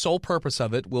 The sole purpose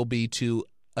of it will be to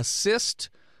assist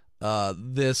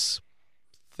this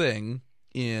thing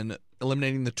in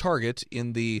eliminating the target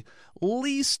in the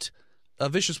least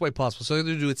vicious way possible. So they're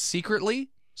going to do it secretly,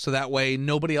 so that way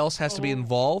nobody else has to be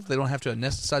involved. They don't have to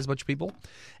anesthetize a bunch of people.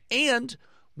 And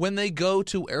when they go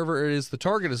to wherever it is the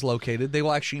target is located, they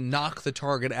will actually knock the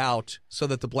target out so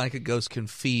that the blanket ghost can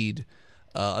feed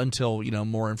until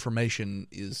more information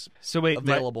is So wait,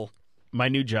 available. My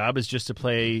new job is just to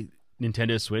play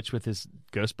Nintendo Switch with this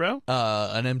Ghost Bro?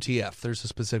 An MTF. There's a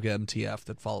specific MTF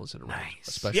that follows it around. Nice.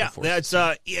 A special Yeah, force.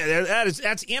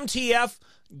 that's MTF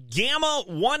Gamma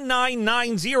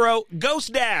 1990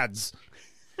 Ghost Dads.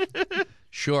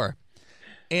 Sure.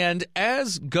 And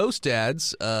as Ghost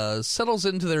Dads settles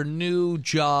into their new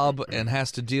job and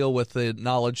has to deal with the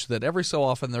knowledge that every so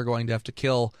often they're going to have to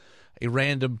kill a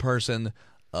random person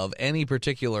of any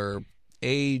particular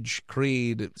age,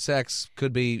 creed, sex,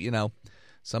 could be,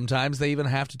 sometimes they even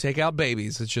have to take out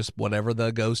babies. It's just whatever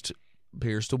the ghost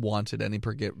appears to want at any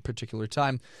particular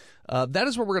time. That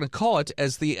is what we're going to call it,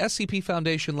 as the SCP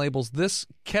Foundation labels this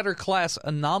Keter class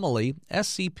anomaly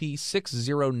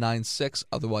SCP-6096,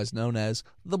 otherwise known as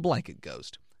the Blanket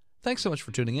Ghost. Thanks so much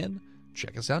for tuning in.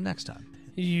 Check us out next time.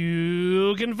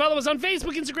 You can follow us on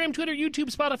Facebook, Instagram, Twitter,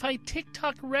 YouTube, Spotify,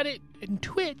 TikTok, Reddit, and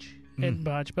Twitch at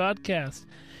Botch Podcast.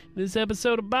 This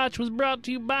episode of Botch was brought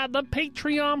to you by the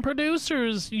Patreon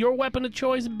producers. Your weapon of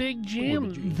choice, Big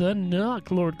Jim, The Nook,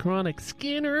 Lord Chronic,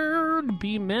 Skinner,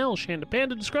 B. Mel, Shanda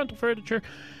Panda, Disgruntled Furniture,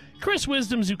 Chris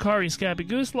Wisdom, Zukari, Scabby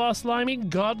Goose, Lost Limey,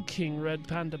 God King, Red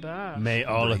Panda Bass. May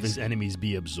all of his enemies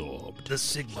be absorbed. The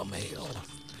Sigma male.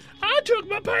 I took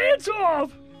my pants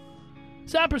off!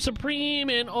 Zapper Supreme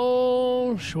and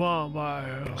Old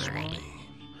Schwabire.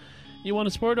 You want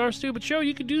to support our stupid show?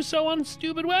 You can do so on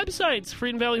stupid websites.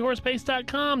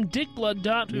 FreedomValleyHorsePace.com,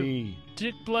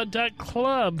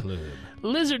 Dickblood.club,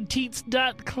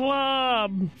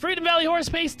 LizardTeats.club,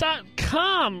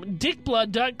 FreedomValleyHorsePace.com,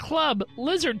 Dickblood.club,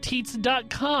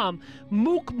 LizardTeats.com,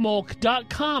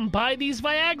 MookMolk.com,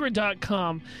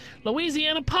 BuyTheseViagra.com,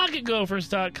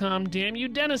 LouisianaPocketGophers.com,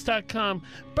 DamnYouDennis.com,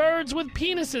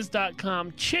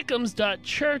 BirdsWithPenises.com,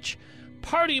 Chickums.church,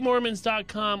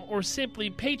 PartyMormons.com, or simply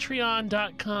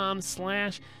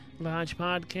Patreon.com/Lodge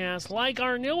Podcast. Like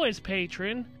our newest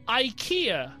patron,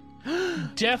 IKEA.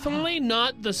 Definitely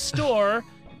not the store.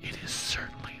 It is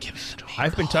certainly the store.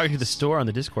 I've been talking to the store on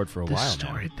the Discord for a while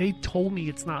now. They told me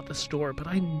it's not the store, but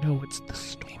I know it's the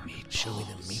store. Show me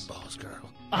them meatballs, girl.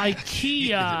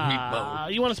 IKEA.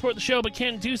 You want to support the show but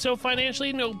can't do so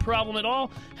financially? No problem at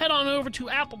all. Head on over to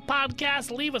Apple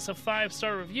Podcasts, leave us a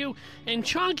 5-star review, and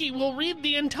Chonky will read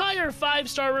the entire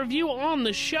 5-star review on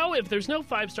the show. If there's no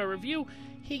 5-star review,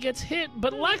 he gets hit.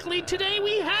 But luckily today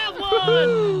we have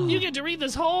one. You get to read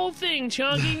this whole thing,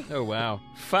 Chonky. Oh, wow.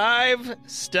 5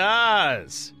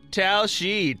 stars. Tal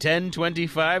Shi,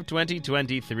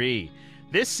 10/25/2023.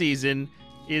 This season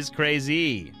is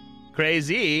crazy.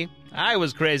 Crazy? I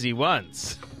was crazy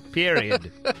once.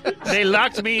 Period. They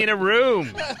locked me in a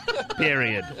room.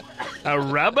 Period. A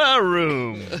rubber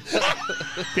room.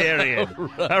 Period.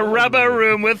 A rubber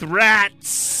room with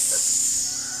rats.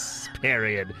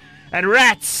 Period. And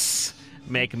rats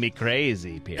make me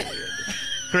crazy. Period.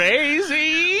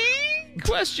 Crazy?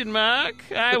 Question mark.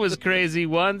 I was crazy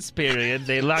once. Period.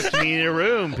 They locked me in a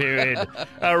room. Period.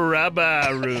 A rubber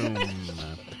room.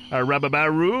 A rubber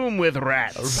room with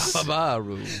rats. A rubber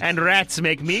room. And rats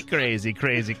make me crazy.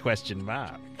 Crazy question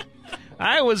mark.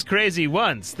 I was crazy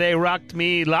once. They locked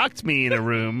me in a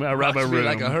room, a rubber room.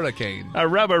 Like a hurricane. A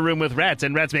rubber room with rats,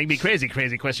 and rats make me crazy.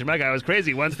 Crazy question mark. I was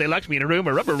crazy once. They locked me in a room,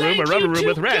 a rubber room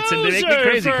with rats, and they make me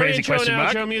crazy. Crazy question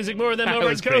mark. Outro music more than I over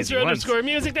was at crazy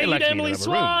Coaster_music. Thank you to Emily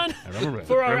Swan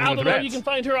for our album art. You can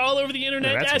find her all over the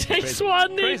internet at A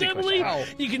Swan Names Emily.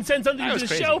 You can send something to the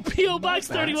show. P.O. Box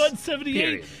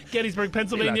 3178, Gettysburg,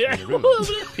 Pennsylvania.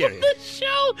 The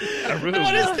show.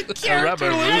 What is the character? A rubber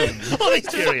room.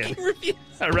 Period.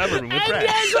 A rubber room with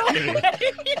rats.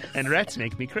 And rats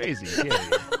make me crazy. Period.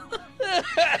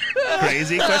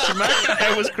 Crazy question mark.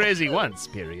 I was crazy once.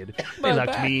 Period. They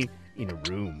locked me in a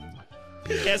room.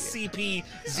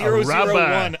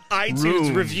 SCP-001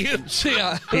 iTunes review.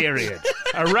 Period.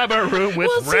 A rubber room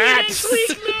with rats.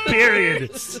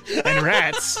 Period. And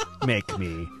rats make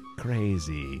me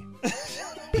crazy.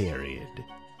 Period.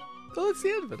 Oh, that's the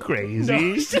end of it.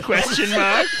 Crazy? No. Question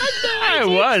mark? I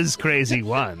was crazy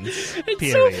once. It's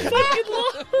period. so fucking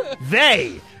long.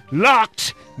 They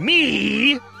locked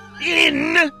me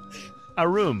in a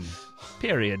room.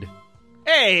 Period.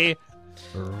 A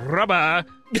rubber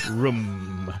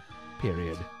room.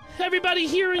 Period. Everybody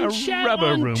here in chat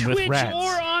on Twitch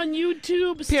or on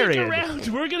YouTube, stick around.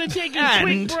 We're going to take a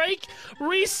quick break,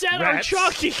 reset our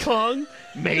Chalky Kong,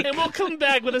 and we'll come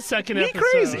back with a second episode.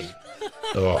 Crazy.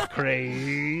 Oh,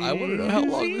 crazy. I want to know how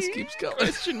long this keeps going.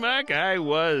 Question mark. I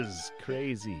was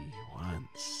crazy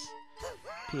once.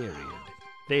 Period.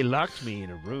 They locked me in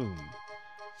a room.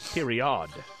 Period.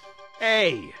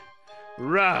 A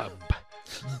rubber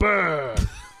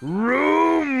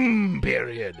room.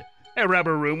 Period. A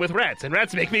rubber room with rats, and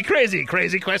rats make me crazy.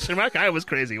 Crazy question mark. I was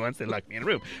crazy once. They locked me in a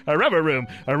room. A rubber room.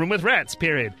 A room with rats.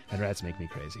 Period. And rats make me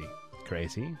crazy.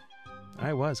 Crazy?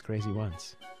 I was crazy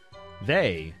once.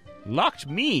 They locked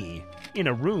me in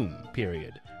a room.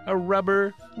 Period. A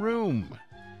rubber room.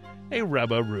 A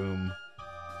rubber room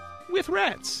with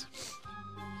rats.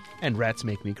 And rats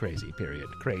make me crazy. Period.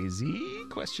 Crazy?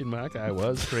 Question mark. I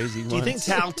was crazy once. Do you think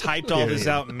Tal typed all this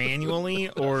out manually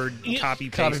or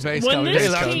copy-paste? When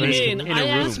this came in, I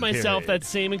asked myself that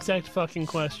same exact fucking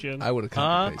question. I would have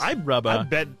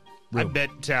copy-pasted. I bet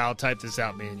Tal typed this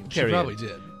out manually. She probably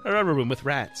did. A rubber room with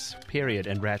rats. Period.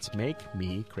 And rats make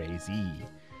me crazy.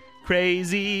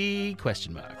 Crazy?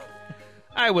 Question mark.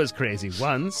 I was crazy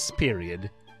once.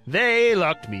 Period. They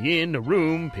locked me in a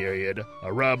room, period.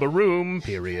 A rubber room,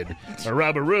 period. A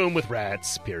rubber room with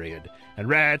rats, period. And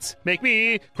rats make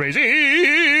me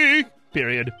crazy,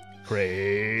 period.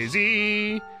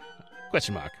 Crazy?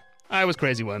 Question mark. I was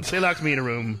crazy once. They locked me in a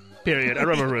room, period. A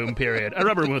rubber room, period. A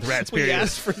rubber room with rats, period. We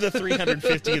asked for the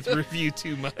 350th review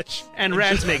too much. And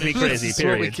rats make me crazy,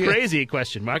 period. Crazy?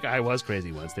 Question mark. I was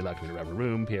crazy once. They locked me in a rubber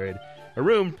room, period. a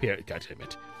room. Here, God damn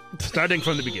it. Starting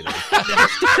from the beginning.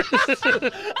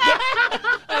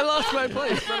 I lost my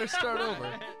place. Better start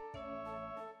over.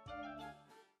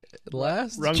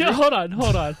 Last? Runger?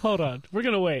 Hold on. We're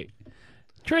gonna wait.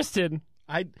 Tristan,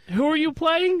 who are you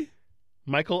playing?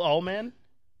 Michael Allman?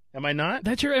 Am I not?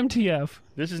 That's your MTF.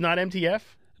 This is not MTF?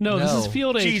 No, this is No.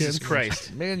 Field Agent. Jesus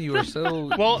Christ. Man, you are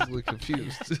so easily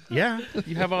confused. Yeah,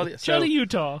 you have all the... Johnny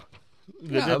Utah.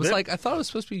 Yeah, I was like, I thought it was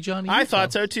supposed to be Johnny Utah. I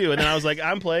thought so too, and then I was like,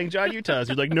 I'm playing John Utah. So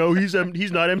you're like, no, he's not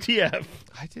MTF.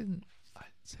 I didn't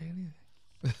say anything.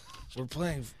 We're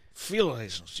playing Field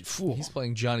Agents, you fool. He's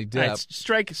playing Johnny All right, Depp.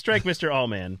 strike Mr.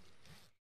 Allman.